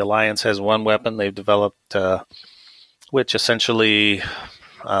 The Alliance has one weapon they've developed, which essentially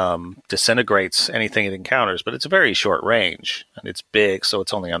disintegrates anything it encounters, but it's very short range and it's big, so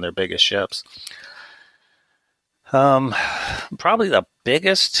it's only on their biggest ships. Probably the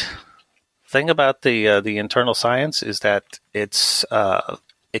biggest thing about the internal science is that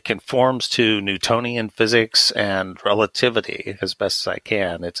it conforms to Newtonian physics and relativity as best as I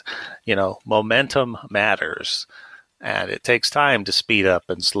can. It's, momentum matters, and it takes time to speed up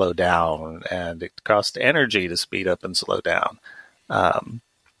and slow down, and it costs energy to speed up and slow down.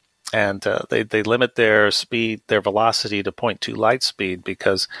 They limit their speed, their velocity to 0.2 light speed,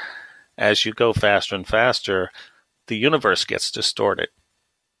 because as you go faster and faster, the universe gets distorted.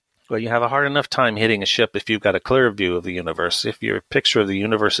 Well, you have a hard enough time hitting a ship if you've got a clear view of the universe. If your picture of the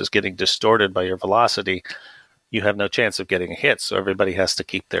universe is getting distorted by your velocity, you have no chance of getting a hit. So everybody has to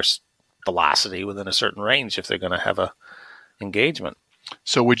keep their velocity within a certain range if they're going to have a engagement.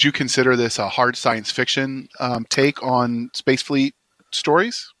 So would you consider this a hard science fiction take on Space Fleet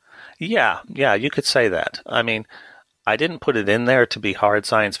stories? Yeah, you could say that. I mean, I didn't put it in there to be hard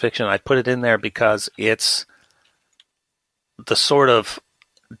science fiction. I put it in there because it's the sort of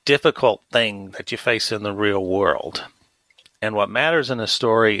difficult thing that you face in the real world. And what matters in a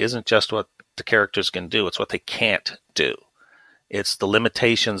story isn't just what the characters can do, it's what they can't do. It's the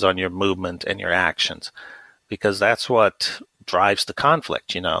limitations on your movement and your actions, because that's what drives the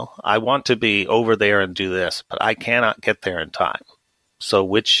conflict, I want to be over there and do this, but I cannot get there in time. So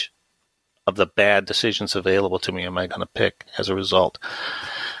which of the bad decisions available to me am I going to pick as a result?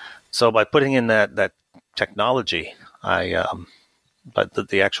 So by putting in that technology, but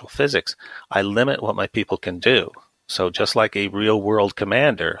the actual physics, I limit what my people can do. So just like a real-world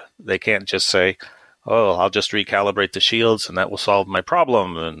commander, they can't just say, oh, I'll just recalibrate the shields and that will solve my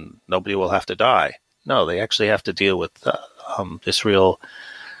problem and nobody will have to die. No, they actually have to deal with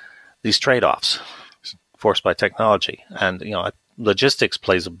these trade-offs forced by technology. And, logistics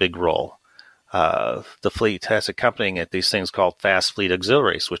plays a big role. The fleet has accompanying it these things called fast fleet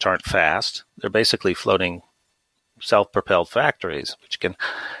auxiliaries, which aren't fast. They're basically floating self-propelled factories, which can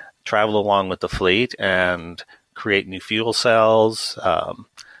travel along with the fleet and create new fuel cells,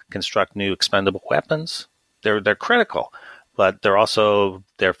 construct new expendable weapons. They're critical, but they're also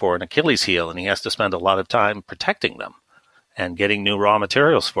therefore an Achilles heel, and he has to spend a lot of time protecting them and getting new raw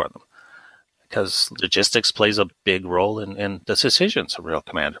materials for them, because logistics plays a big role in the decisions a real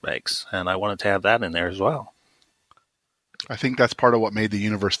commander makes, and I wanted to have that in there as well. I think that's part of what made the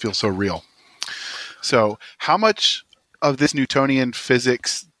universe feel so real. So how much of this Newtonian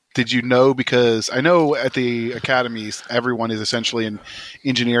physics did you know? Because I know at the academies, everyone is essentially an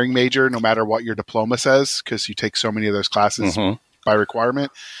engineering major, no matter what your diploma says, because you take so many of those classes by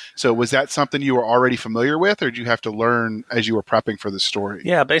requirement. So was that something you were already familiar with, or did you have to learn as you were prepping for the story?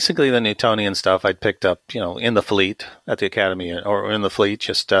 Yeah, basically the Newtonian stuff I'd picked up, in the fleet at the academy, or in the fleet,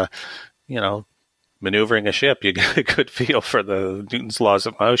 just, maneuvering a ship. You get a good feel for the Newton's laws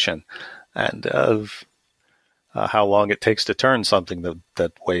of motion. And how long it takes to turn something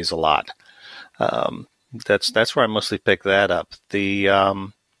that weighs a lot. That's where I mostly pick that up. The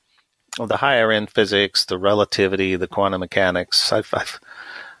higher end physics, the relativity, the quantum mechanics, I've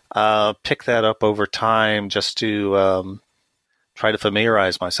picked that up over time just to try to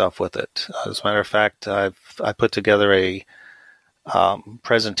familiarize myself with it. As a matter of fact, I put together a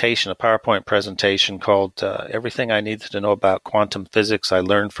presentation, a PowerPoint presentation called Everything I Needed to Know About Quantum Physics I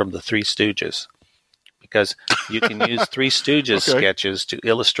Learned from the Three Stooges. Because you can use Three Stooges sketches to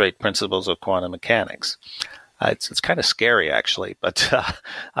illustrate principles of quantum mechanics. It's kind of scary, actually, but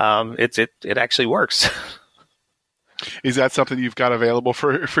it actually works. Is that something you've got available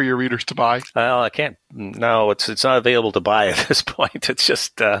for your readers to buy? Well, I can't. No, it's not available to buy at this point. It's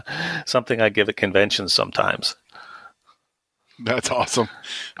just something I give at conventions sometimes. That's awesome.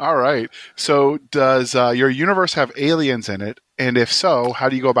 All right. So does your universe have aliens in it? And if so, how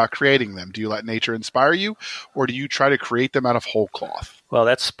do you go about creating them? Do you let nature inspire you, or do you try to create them out of whole cloth? Well,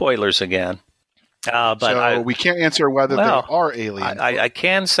 that's spoilers again. But we can't answer whether they are aliens. I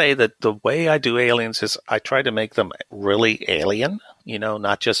can say that the way I do aliens is I try to make them really alien,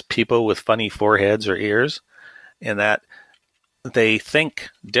 not just people with funny foreheads or ears, in that they think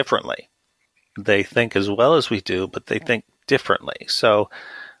differently. They think as well as we do, but they think differently. So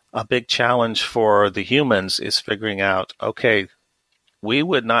a big challenge for the humans is figuring out, okay, we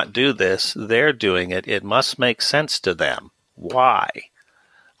would not do this. They're doing it. It must make sense to them. Why?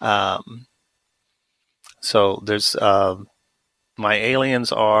 So there's my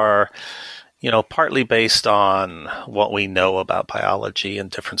aliens are, partly based on what we know about biology and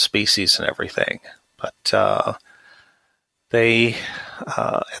different species and everything. But they,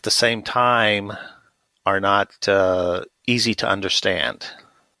 at the same time, are not easy to understand.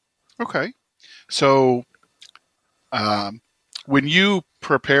 Okay. So when you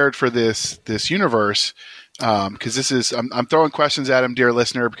prepared for this universe, because this is, I'm throwing questions at him, dear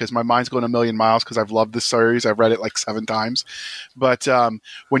listener, because my mind's going a million miles because I've loved this series. I've read it like 7 times. But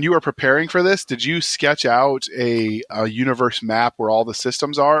when you were preparing for this, did you sketch out a universe map where all the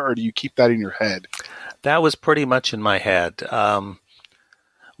systems are, or do you keep that in your head? That was pretty much in my head.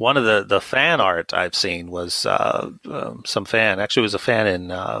 One of the fan art I've seen was some fan. Actually, it was a fan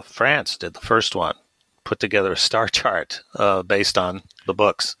in France did the first one, put together a star chart based on the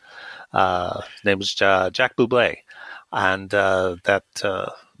books. His name was Jacques Bublé, and that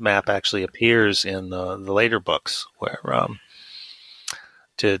map actually appears in the later books where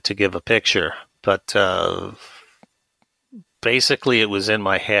to give a picture. But basically, it was in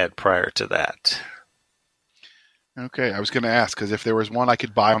my head prior to that. Okay, I was going to ask, because if there was one I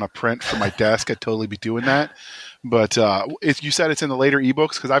could buy on a print for my desk, I'd totally be doing that. But if you said it's in the later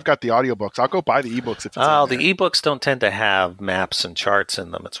ebooks, because I've got the audiobooks, I'll go buy the ebooks if it's in there. The ebooks don't tend to have maps and charts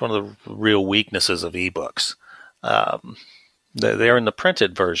in them. It's one of the real weaknesses of ebooks. They're in the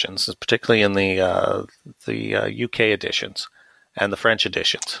printed versions, particularly in the UK editions and the French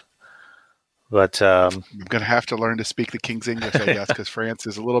editions. But I'm going to have to learn to speak the King's English, I guess, because French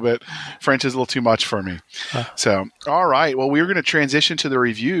is a little too much for me. So, all right. Well, we're going to transition to the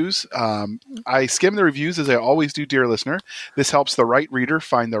reviews. I skim the reviews as I always do, dear listener. This helps the right reader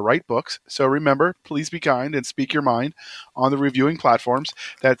find the right books. So remember, please be kind and speak your mind on the reviewing platforms.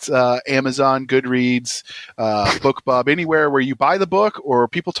 That's Amazon, Goodreads, BookBub, anywhere where you buy the book or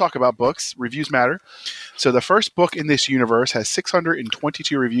people talk about books. Reviews matter. So the first book in this universe has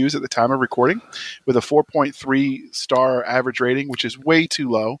 622 reviews at the time of recording, with a 4.3 star average rating, which is way too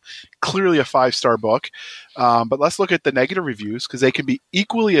low. Clearly a 5-star book. But let's look at the negative reviews, because they can be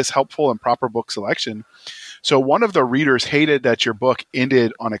equally as helpful in proper book selection. So one of the readers hated that your book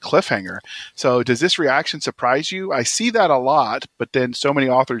ended on a cliffhanger. So does this reaction surprise you? I see that a lot, but then so many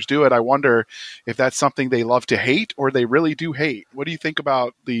authors do it. I wonder if that's something they love to hate or they really do hate. What do you think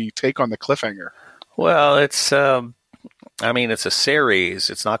about the take on the cliffhanger? Well, it's it's a series.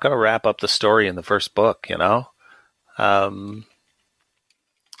 It's not going to wrap up the story in the first book,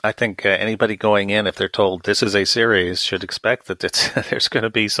 I think anybody going in, if they're told this is a series, should expect that there's going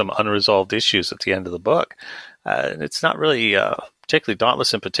to be some unresolved issues at the end of the book. It's not really, particularly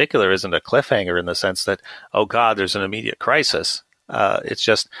Dauntless in particular, isn't a cliffhanger in the sense that, oh God, there's an immediate crisis. It's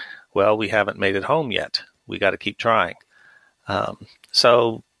just, well, we haven't made it home yet. We got to keep trying. I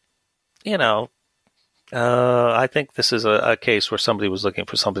think this is a case where somebody was looking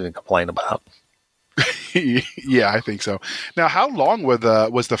for something to complain about. Yeah, I think so. Now, how long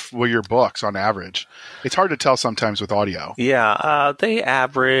were your books on average? It's hard to tell sometimes with audio. Yeah, they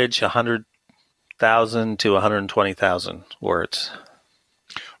average 100,000 to 120,000 words.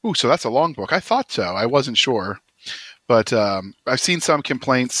 Ooh, so that's a long book. I thought so. I wasn't sure. But I've seen some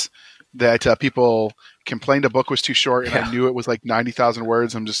complaints that people complained a book was too short, and I knew it was like 90,000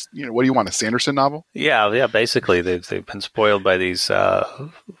 words. I'm just, what do you want, a Sanderson novel? Yeah. Basically, they've been spoiled by these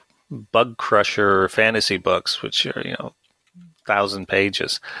bug crusher fantasy books, which are 1,000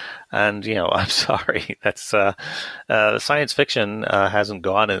 pages, and I'm sorry, that's science fiction hasn't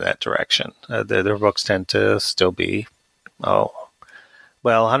gone in that direction. Their books tend to still be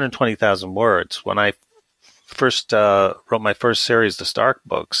 120,000 words. When I first wrote my first series, the Stark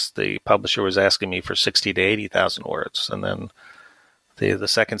books, the publisher was asking me for 60 to 80,000 words, and then the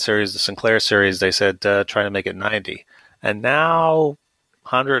second series, the Sinclair series, they said try to make it 90, and now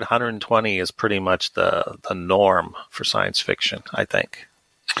 100, 120 is pretty much the norm for science fiction, I think.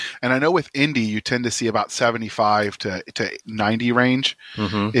 And I know with indie, you tend to see about 75 to 90 range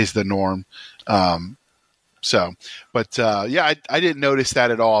is the norm. I didn't notice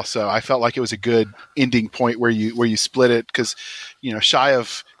that at all. So I felt like it was a good ending point where you split it, because, shy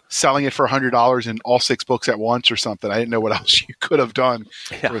of selling it for $100 in all 6 books at once or something, I didn't know what else you could have done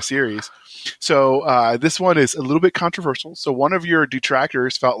for a series. So this one is a little bit controversial. So one of your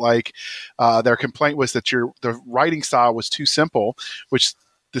detractors felt like their complaint was that the writing style was too simple, which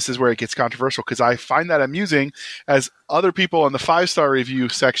this is where it gets controversial, because I find that amusing, as other people in the 5-star review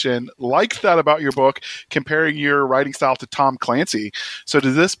section liked that about your book, comparing your writing style to Tom Clancy. So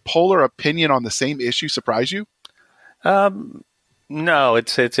does this polar opinion on the same issue surprise you? No,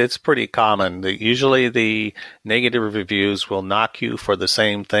 it's pretty common. Usually the negative reviews will knock you for the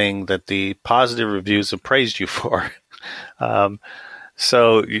same thing that the positive reviews have praised you for.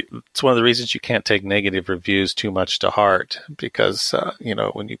 So it's one of the reasons you can't take negative reviews too much to heart, because,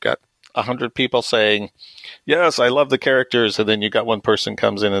 when you've got 100 people saying, yes, I love the characters, and then you got one person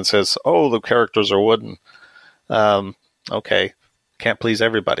comes in and says, oh, the characters are wooden. Okay, can't please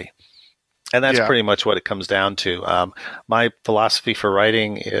everybody. And that's pretty much what it comes down to. My philosophy for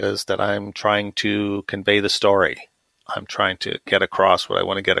writing is that I'm trying to convey the story. I'm trying to get across what I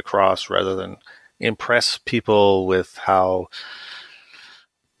want to get across rather than impress people with how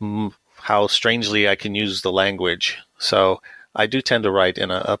strangely I can use the language. So I do tend to write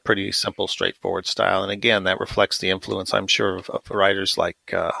in a pretty simple, straightforward style. And again, that reflects the influence, I'm sure, of writers like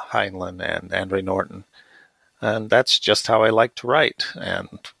Heinlein and Andre Norton. And that's just how I like to write. And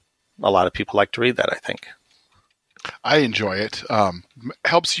a lot of people like to read that, I think. I enjoy it.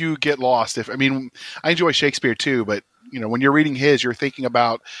 Helps you get lost. I enjoy Shakespeare too, but when you're reading his, you're thinking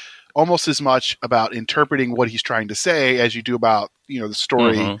about almost as much about interpreting what he's trying to say as you do about the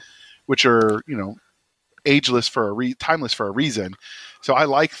story, which are ageless timeless for a reason. So I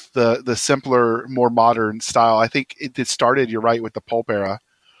like the simpler, more modern style. I think it started, you're right, with the pulp era.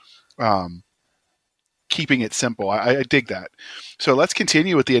 Keeping it simple. I dig that. So let's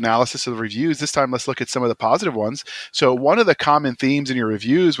continue with the analysis of the reviews. This time, let's look at some of the positive ones. So one of the common themes in your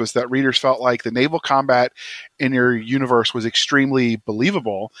reviews was that readers felt like the naval combat in your universe was extremely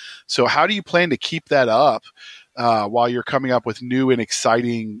believable. So how do you plan to keep that up while you're coming up with new and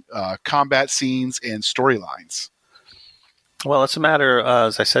exciting combat scenes and storylines? Well, it's a matter,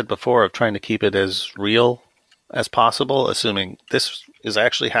 as I said before, of trying to keep it as real as possible, assuming this is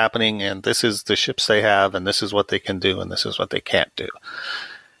actually happening and this is the ships they have and this is what they can do and this is what they can't do.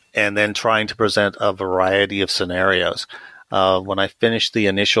 And then trying to present a variety of scenarios. When I finished the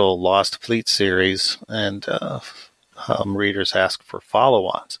initial Lost Fleet series and readers asked for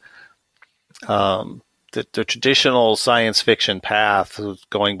follow-ons, the traditional science fiction path,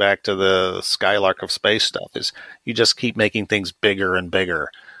 going back to the Skylark of Space stuff, is you just keep making things bigger and bigger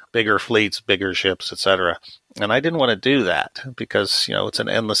fleets, bigger ships, etc. And I didn't want to do that because, it's an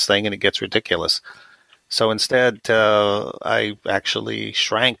endless thing and it gets ridiculous. So instead, I actually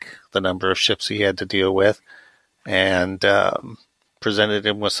shrank the number of ships he had to deal with and presented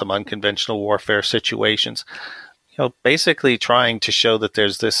him with some unconventional warfare situations. Basically trying to show that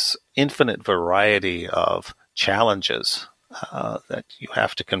there's this infinite variety of challenges that you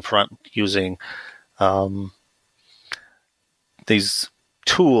have to confront using these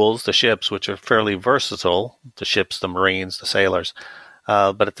tools, the ships, which are fairly versatile, the ships, the Marines, the sailors,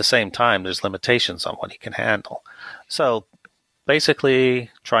 but at the same time, there's limitations on what he can handle. So basically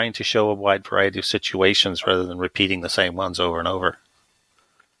trying to show a wide variety of situations rather than repeating the same ones over and over.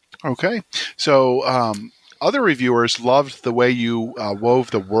 Okay. So other reviewers loved the way you wove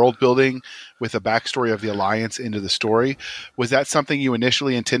the world building with the backstory of the Alliance into the story. Was that something you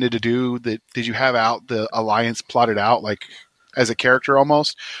initially intended to do? Did you have the Alliance plotted out like as a character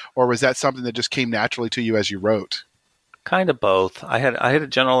almost, or was that something that just came naturally to you as you wrote? Kind of both. I had a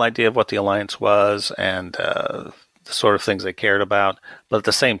general idea of what the Alliance was and the sort of things they cared about, but at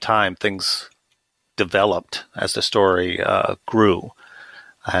the same time, things developed as the story grew,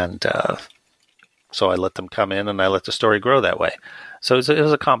 and so I let them come in and I let the story grow that way. So it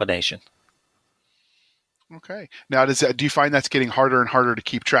was a combination. Okay. Now, do you find that's getting harder and harder to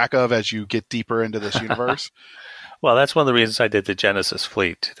keep track of as you get deeper into this universe? Well, that's one of the reasons I did the Genesis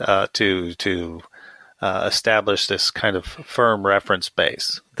fleet, to establish this kind of firm reference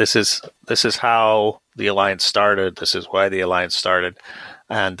base. This is how the Alliance started. This is why the Alliance started,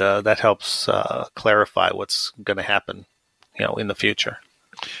 and that helps clarify what's going to happen, in the future.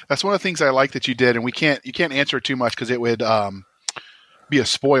 That's one of the things I like that you did, and you can't answer it too much because it would be a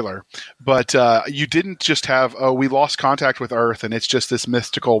spoiler. But you didn't just have, we lost contact with Earth, and it's just this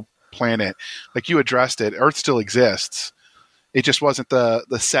mystical planet. Like, you addressed it. Earth still exists. It just wasn't the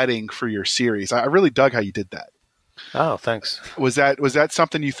setting for your series. I really dug how you did that. Oh, thanks. Was that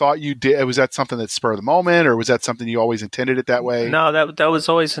something you thought you did? Was that something that spur of the moment, or was that something you always intended it that way? No, that was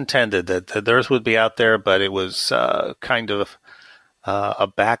always intended that the Earth would be out there, but it was kind of a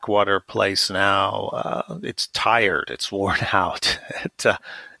backwater place now. It's tired. It's worn out.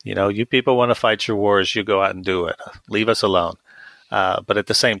 You people want to fight your wars, you go out and do it. Leave us alone. But at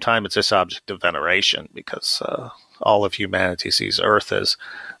the same time, it's this object of veneration because all of humanity sees Earth as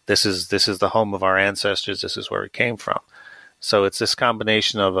this is the home of our ancestors. This is where we came from. So it's this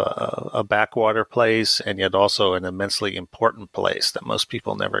combination of a backwater place and yet also an immensely important place that most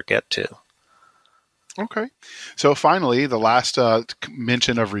people never get to. Okay. So finally, the last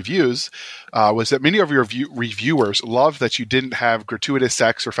mention of reviews was that many of your reviewers loved that you didn't have gratuitous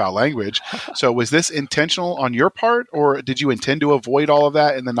sex or foul language. So was this intentional on your part, or did you intend to avoid all of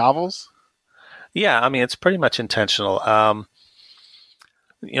that in the novels? Yeah, I mean, it's pretty much intentional. For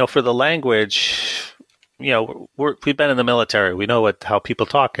the language, we've been in the military. We know how people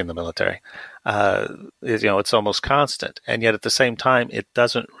talk in the military. It's almost constant, and yet at the same time, it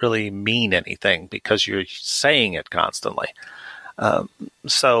doesn't really mean anything because you're saying it constantly. And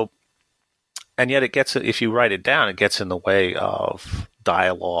yet it gets, if you write it down, it gets in the way of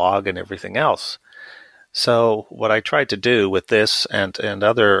dialogue and everything else. So what I tried to do with this and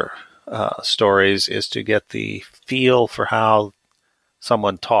other stories is to get the feel for how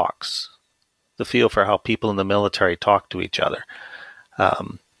someone talks, the feel for how people in the military talk to each other.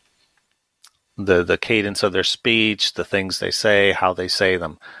 The cadence of their speech, the things they say, how they say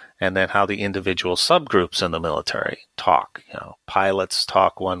them, and then how the individual subgroups in the military talk. Pilots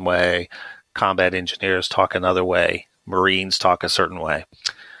talk one way, combat engineers talk another way, Marines talk a certain way.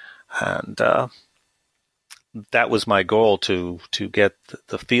 And that was my goal, to get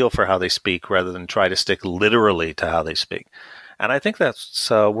the feel for how they speak rather than try to stick literally to how they speak. And I think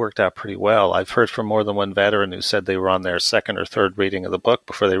that's worked out pretty well. I've heard from more than one veteran who said they were on their second or third reading of the book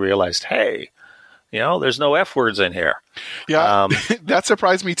before they realized, hey, there's no F words in here. Yeah, that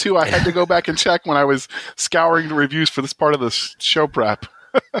surprised me too. I had to go back and check when I was scouring the reviews for this part of the show prep.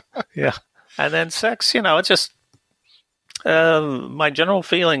 Yeah. And then sex, it's just, my general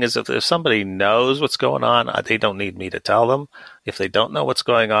feeling is if somebody knows what's going on, they don't need me to tell them. If they don't know what's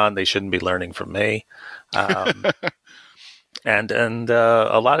going on, they shouldn't be learning from me. And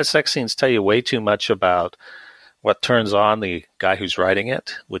a lot of sex scenes tell you way too much about what turns on the guy who's writing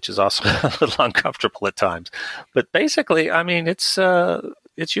it, which is also a little uncomfortable at times. But basically, I mean, it's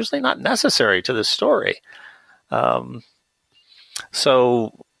usually not necessary to the story.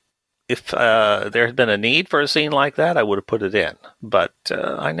 So if there had been a need for a scene like that, I would have put it in. But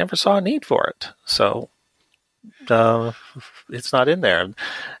I never saw a need for it. So it's not in there.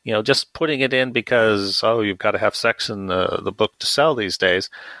 Just putting it in because, you've got to have sex in the book to sell these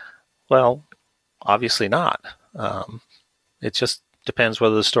days. Well, obviously not. It just depends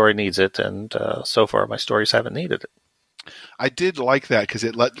whether the story needs it, and so far my stories haven't needed it. I did like that because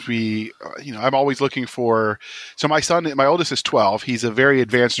it let me, I'm always looking for, so my oldest is 12. He's a very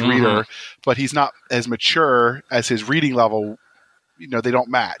advanced reader, but he's not as mature as his reading level. They don't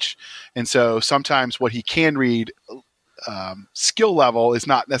match. And so sometimes what he can read, skill level is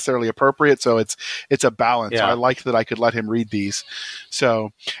not necessarily appropriate. So it's a balance. Yeah. So I liked that I could let him read these. So,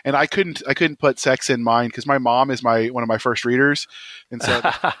 and I couldn't put sex in mine because my mom is one of my first readers. And so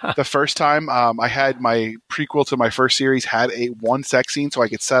the first time I had my prequel to my first series had one sex scene so I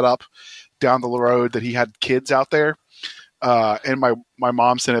could set up down the road that he had kids out there. And my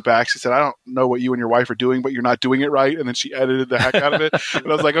mom sent it back. She said, I don't know what you and your wife are doing, but you're not doing it right. And then she edited the heck out of it. And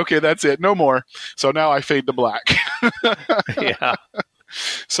I was like, okay, that's it. No more. So now I fade to black. Yeah.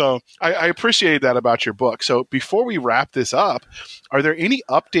 So I appreciate that about your book. So before we wrap this up, are there any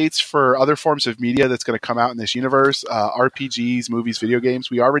updates for other forms of media that's going to come out in this universe? RPGs, movies, video games?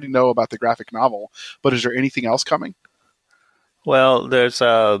 We already know about the graphic novel, but is there anything else coming? Well, there's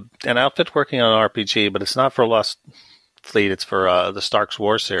an outfit working on an RPG, but it's not for Lost Fleet. It's for the Stark's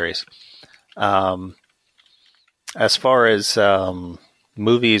War series. As far as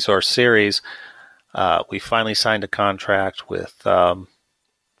movies or series, we finally signed a contract with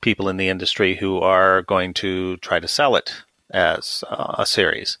people in the industry who are going to try to sell it as a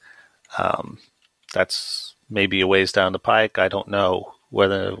series. That's maybe a ways down the pike. I don't know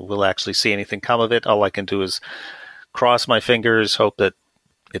whether we'll actually see anything come of it. All I can do is cross my fingers, hope that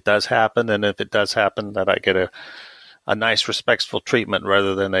it does happen, and if it does happen, that I get a nice, respectful treatment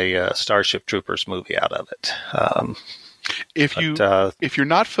rather than a Starship Troopers movie out of it. If you're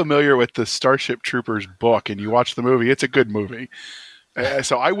not familiar with the Starship Troopers book and you watch the movie, it's a good movie.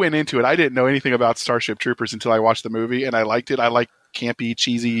 So I went into it. I didn't know anything about Starship Troopers until I watched the movie, and I liked it. I like campy,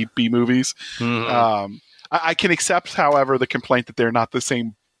 cheesy B movies. Mm-hmm. I can accept, however, the complaint that they're not the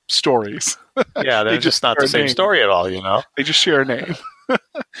same stories. Yeah, they're just not the same story at all, They just share a name.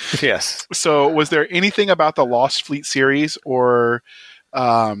 Yes. So was there anything about the Lost Fleet series or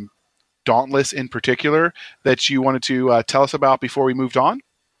Dauntless in particular that you wanted to tell us about before we moved on?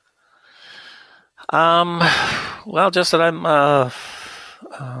 Well, just that I'm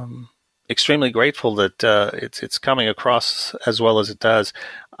extremely grateful that it's coming across as well as it does.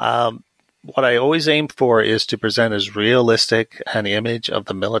 What I always aim for is to present as realistic an image of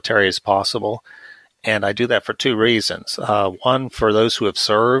the military as possible. And I do that for two reasons. One, for those who have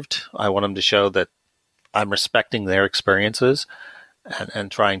served, I want them to show that I'm respecting their experiences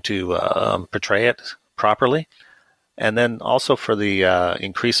and trying to portray it properly. And then also for the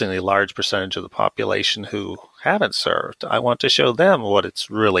increasingly large percentage of the population who haven't served, I want to show them what it's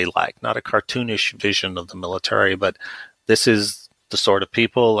really like, not a cartoonish vision of the military, but this is the sort of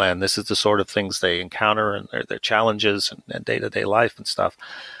people and this is the sort of things they encounter and their challenges and day-to-day life and stuff.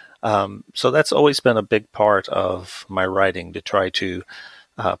 So that's always been a big part of my writing, to try to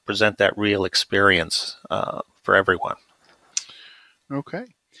present that real experience for everyone. Okay.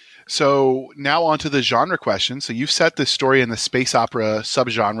 So now on to the genre question. So you've set this story in the space opera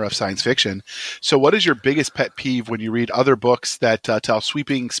subgenre of science fiction. So what is your biggest pet peeve when you read other books that tell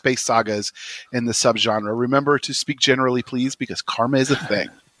sweeping space sagas in the subgenre? Remember to speak generally, please, because karma is a thing.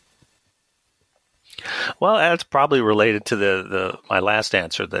 Well, that's probably related to my last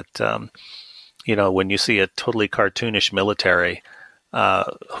answer that, when you see a totally cartoonish military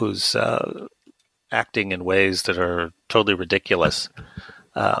who's acting in ways that are totally ridiculous,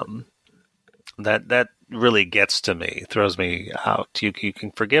 that really gets to me, throws me out. You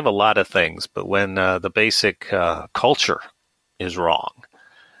can forgive a lot of things, but when the basic culture is wrong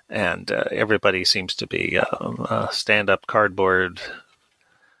and everybody seems to be stand-up cardboard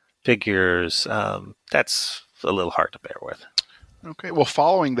figures, that's a little hard to bear with. Okay. Well,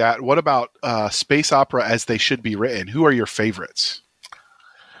 following that, what about space opera as they should be written? Who are your favorites?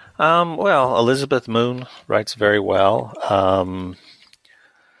 Well, Elizabeth Moon writes very well.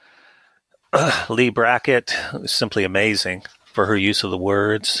 Lee Brackett is simply amazing for her use of the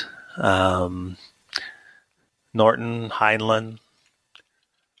words. Norton, Heinlein.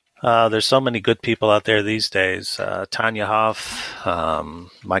 There's so many good people out there these days. Tanya Hoff,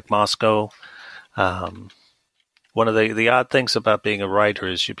 Mike Moscow. One of the odd things about being a writer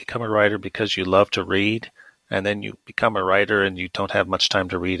is you become a writer because you love to read, and then you become a writer and you don't have much time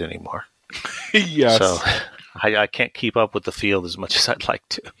to read anymore. Yes. So I can't keep up with the field as much as I'd like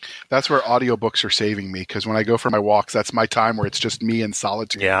to. That's where audiobooks are saving me, because when I go for my walks, that's my time where it's just me in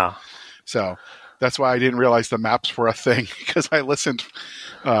solitude. Yeah. So that's why I didn't realize the maps were a thing, because I listened.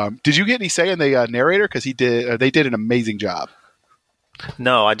 Did you get any say in the narrator? Because they did an amazing job.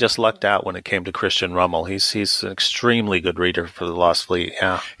 No, I just lucked out when it came to Christian Rummel. He's an extremely good reader for the Lost Fleet.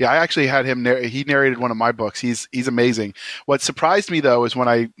 Yeah. Yeah, I actually had him. He narrated one of my books. He's amazing. What surprised me though is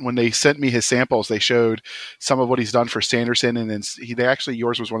when they sent me his samples, they showed some of what he's done for Sanderson, and then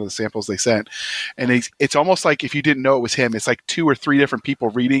yours was one of the samples they sent, and it's almost like if you didn't know it was him, it's like 2 or 3 different people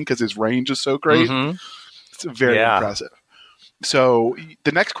reading because his range is so great. Mm-hmm. It's very impressive. So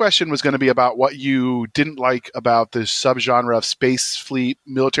the next question was going to be about what you didn't like about the subgenre of space fleet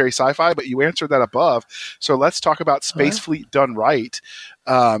military sci-fi, but you answered that above. So let's talk about space fleet done right.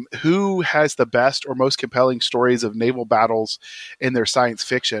 Who has the best or most compelling stories of naval battles in their science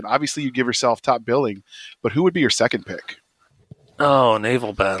fiction? Obviously, you give yourself top billing, but who would be your second pick? Oh,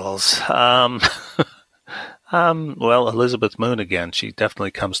 naval battles. Well, Elizabeth Moon again. She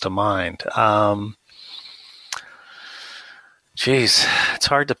definitely comes to mind. Geez, it's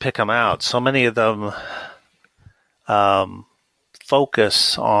hard to pick them out. So many of them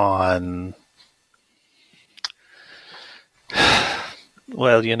focus on,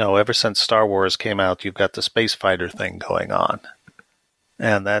 well, ever since Star Wars came out, you've got the space fighter thing going on.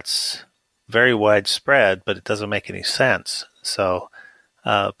 And that's very widespread, but it doesn't make any sense. So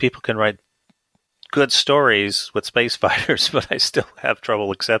people can write good stories with space fighters, but I still have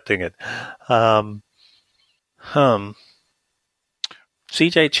trouble accepting it.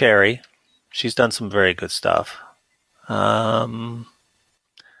 C.J. Cherry, she's done some very good stuff. I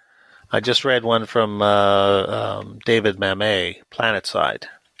just read one from David Mamet, Planetside.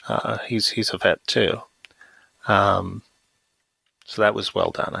 He's a vet too. So that was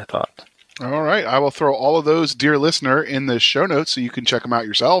well done, I thought. All right. I will throw all of those, dear listener, in the show notes so you can check them out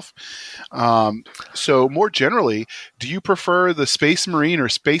yourself. So more generally, do you prefer the Space Marine or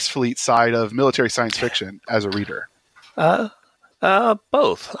Space Fleet side of military science fiction as a reader?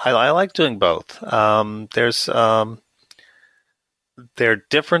 Both. I like doing both. They're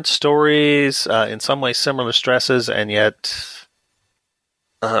different stories, in some ways similar stresses, and yet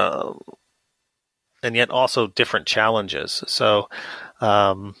also different challenges. So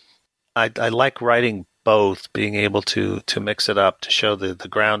I like writing both, being able to mix it up to show the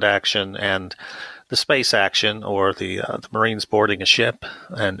ground action and the space action, or the Marines boarding a ship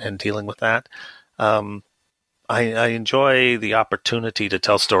and dealing with that. I enjoy the opportunity to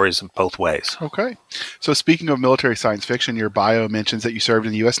tell stories in both ways. Okay. So speaking of military science fiction, your bio mentions that you served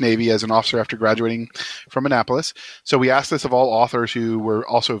in the U.S. Navy as an officer after graduating from Annapolis. So we asked this of all authors who were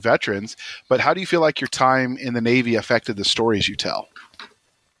also veterans, but how do you feel like your time in the Navy affected the stories you tell?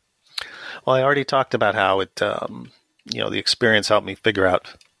 Well, I already talked about how it, the experience helped me figure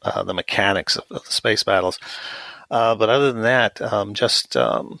out the mechanics of the space battles. But other than that, just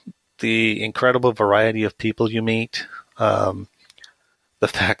the incredible variety of people you meet, the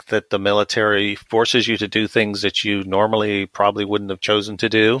fact that the military forces you to do things that you normally probably wouldn't have chosen to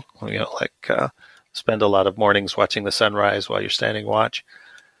do, like spend a lot of mornings watching the sunrise while you're standing watch,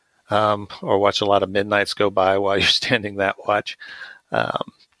 or watch a lot of midnights go by while you're standing that watch.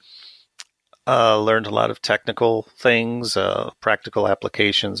 Learned a lot of technical things, practical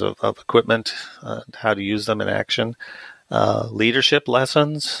applications of equipment, how to use them in action, leadership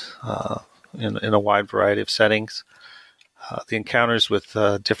lessons in a wide variety of settings, the encounters with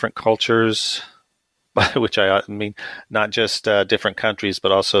different cultures, by which I mean not just different countries,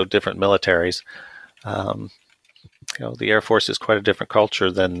 but also different militaries. The Air Force is quite a different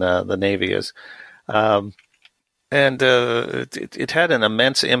culture than the Navy is. And it had an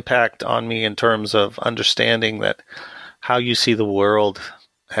immense impact on me in terms of understanding that how you see the world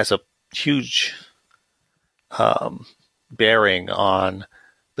has a huge bearing on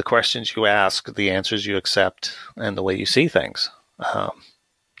the questions you ask, the answers you accept, and the way you see things.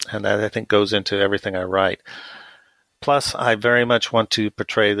 And that, I think, goes into everything I write. Plus, I very much want to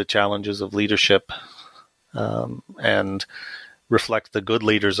portray the challenges of leadership and reflect the good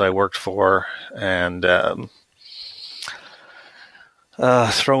leaders I worked for, and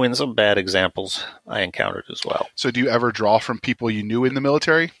throw in some bad examples I encountered as well. So do you ever draw from people you knew in the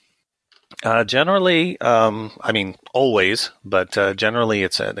military? Generally, always, but generally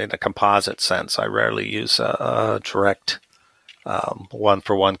it's in a composite sense. I rarely use a direct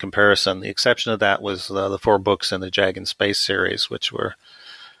one-for-one comparison. The exception of that was the 4 books in the Jag in Space series, which were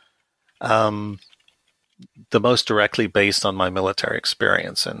the most directly based on my military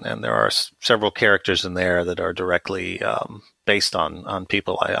experience. And there are several characters in there that are directly based on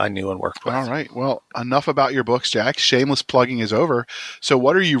people I knew and worked with. All right. Well, enough about your books, Jack. Shameless plugging is over. So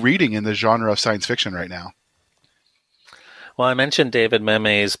what are you reading in the genre of science fiction right now? Well, I mentioned David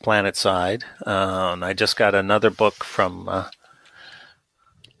Memme's Planet Side. I just got another book from...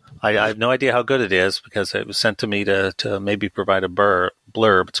 I have no idea how good it is because it was sent to me to maybe provide a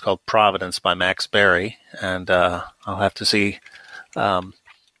blurb. It's called Providence by Max Berry, and I'll have to see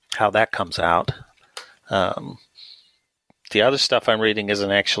how that comes out. The other stuff I'm reading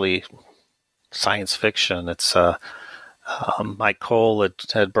isn't actually science fiction. It's Mike Cole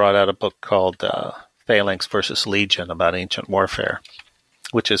had brought out a book called Phalanx versus Legion about ancient warfare,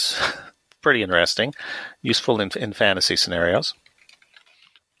 which is pretty interesting, useful in fantasy scenarios.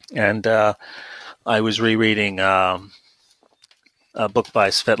 And I was rereading a book by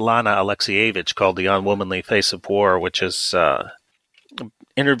Svetlana Alexievich called The Unwomanly Face of War, which is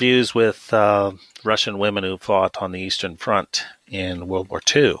interviews with Russian women who fought on the Eastern Front in World War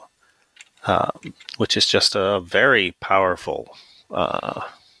II, which is just a very powerful,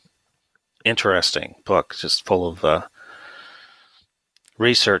 interesting book, just full of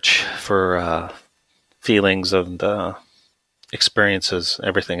research for feelings and experiences,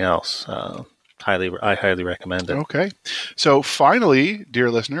 everything else. I highly recommend it. Okay. So finally,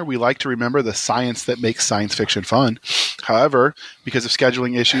 dear listener, we like to remember the science that makes science fiction fun. However, because of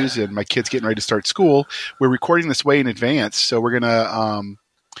scheduling issues and my kids getting ready to start school, we're recording this way in advance. So we're going to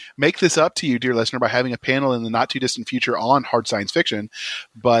make this up to you, dear listener, by having a panel in the not too distant future on hard science fiction.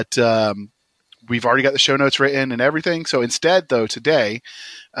 But we've already got the show notes written and everything. So instead, though, today,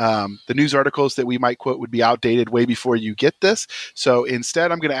 the news articles that we might quote would be outdated way before you get this. So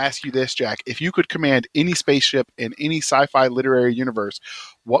instead, I'm going to ask you this, Jack. If you could command any spaceship in any sci-fi literary universe,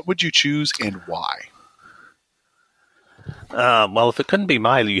 what would you choose and why? Well, if it couldn't be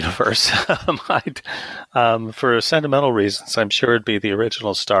my universe, for sentimental reasons, I'm sure it'd be the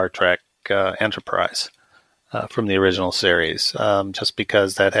original Star Trek Enterprise from the original series, just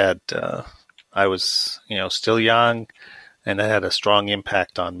because that had... I was, still young, and it had a strong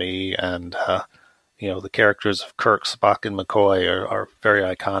impact on me. And, the characters of Kirk, Spock, and McCoy are very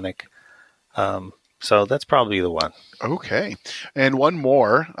iconic. So that's probably the one. Okay. And one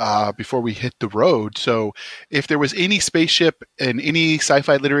more before we hit the road. So if there was any spaceship in any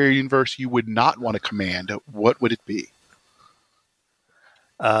sci-fi literary universe you would not want to command, what would it be?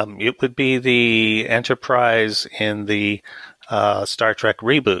 It would be the Enterprise in the Star Trek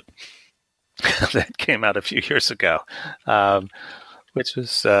reboot that came out a few years ago, which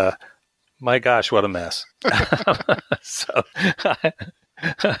was, my gosh, what a mess. So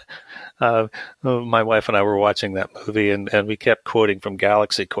my wife and I were watching that movie, and we kept quoting from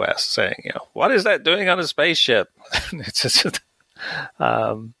Galaxy Quest saying, what is that doing on a spaceship? It's just,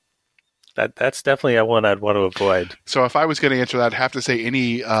 that's definitely one I'd want to avoid. So if I was going to answer that, I'd have to say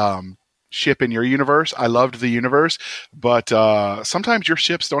any ship in your universe. I loved the universe, but sometimes your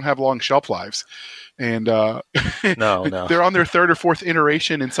ships don't have long shelf lives. And No. they're on their third or fourth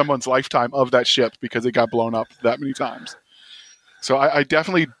iteration in someone's lifetime of that ship because it got blown up that many times. So I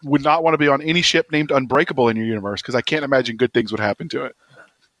definitely would not want to be on any ship named Unbreakable in your universe because I can't imagine good things would happen to it.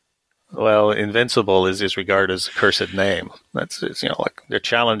 Well, Invincible is regarded as a cursed name. That's like they're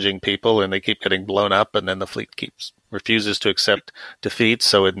challenging people and they keep getting blown up, and then the fleet refuses to accept defeat,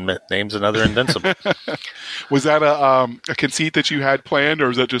 so it names another Invincible. Was that a conceit that you had planned, or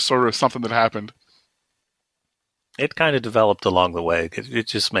is that just sort of something that happened? It kind of developed along the way. It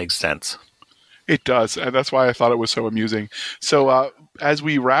just makes sense. It does, and that's why I thought it was so amusing. So as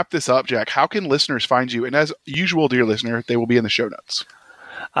we wrap this up, Jack, how can listeners find you? And as usual, dear listener, they will be in the show notes.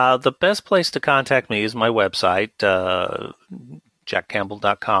 The best place to contact me is my website,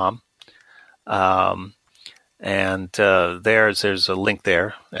 jackcampbell.com. There's a link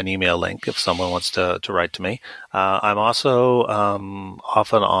there, an email link, if someone wants to write to me. I'm also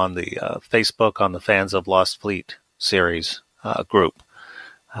often on the Facebook on the Fans of Lost Fleet series group.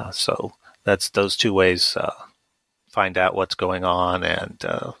 So that's those two ways find out what's going on and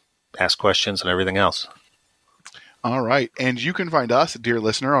ask questions and everything else. All right. And you can find us, dear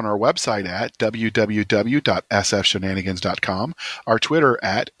listener, on our website at www.sfshenanigans.com, our Twitter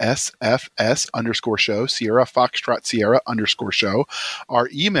at SFS_show, Sierra Foxtrot Sierra _show, our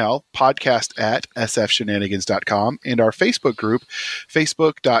email podcast at sfshenanigans.com, and our Facebook group,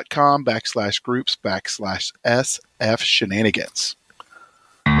 facebook.com/groups/SFshenanigans.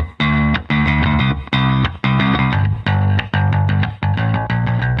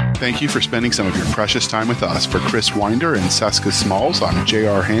 Thank you for spending some of your precious time with us. For Chris Winder and Seska Smalls, I'm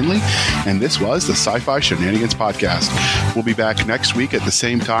J.R. Hanley, and this was the Sci-Fi Shenanigans Podcast. We'll be back next week at the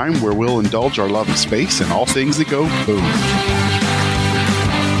same time where we'll indulge our love of space and all things that go boom.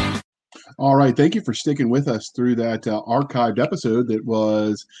 All right. Thank you for sticking with us through that archived episode that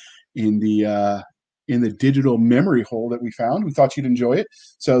was in the digital memory hole that we found. We thought you'd enjoy it.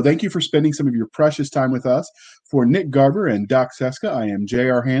 So thank you for spending some of your precious time with us. For Nick Garber and Doc Seska, I am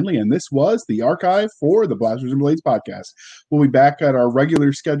J.R. Hanley, and this was the archive for the Blasters and Blades podcast. We'll be back at our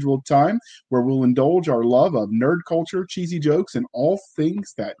regular scheduled time where we'll indulge our love of nerd culture, cheesy jokes, and all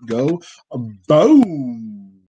things that go boom.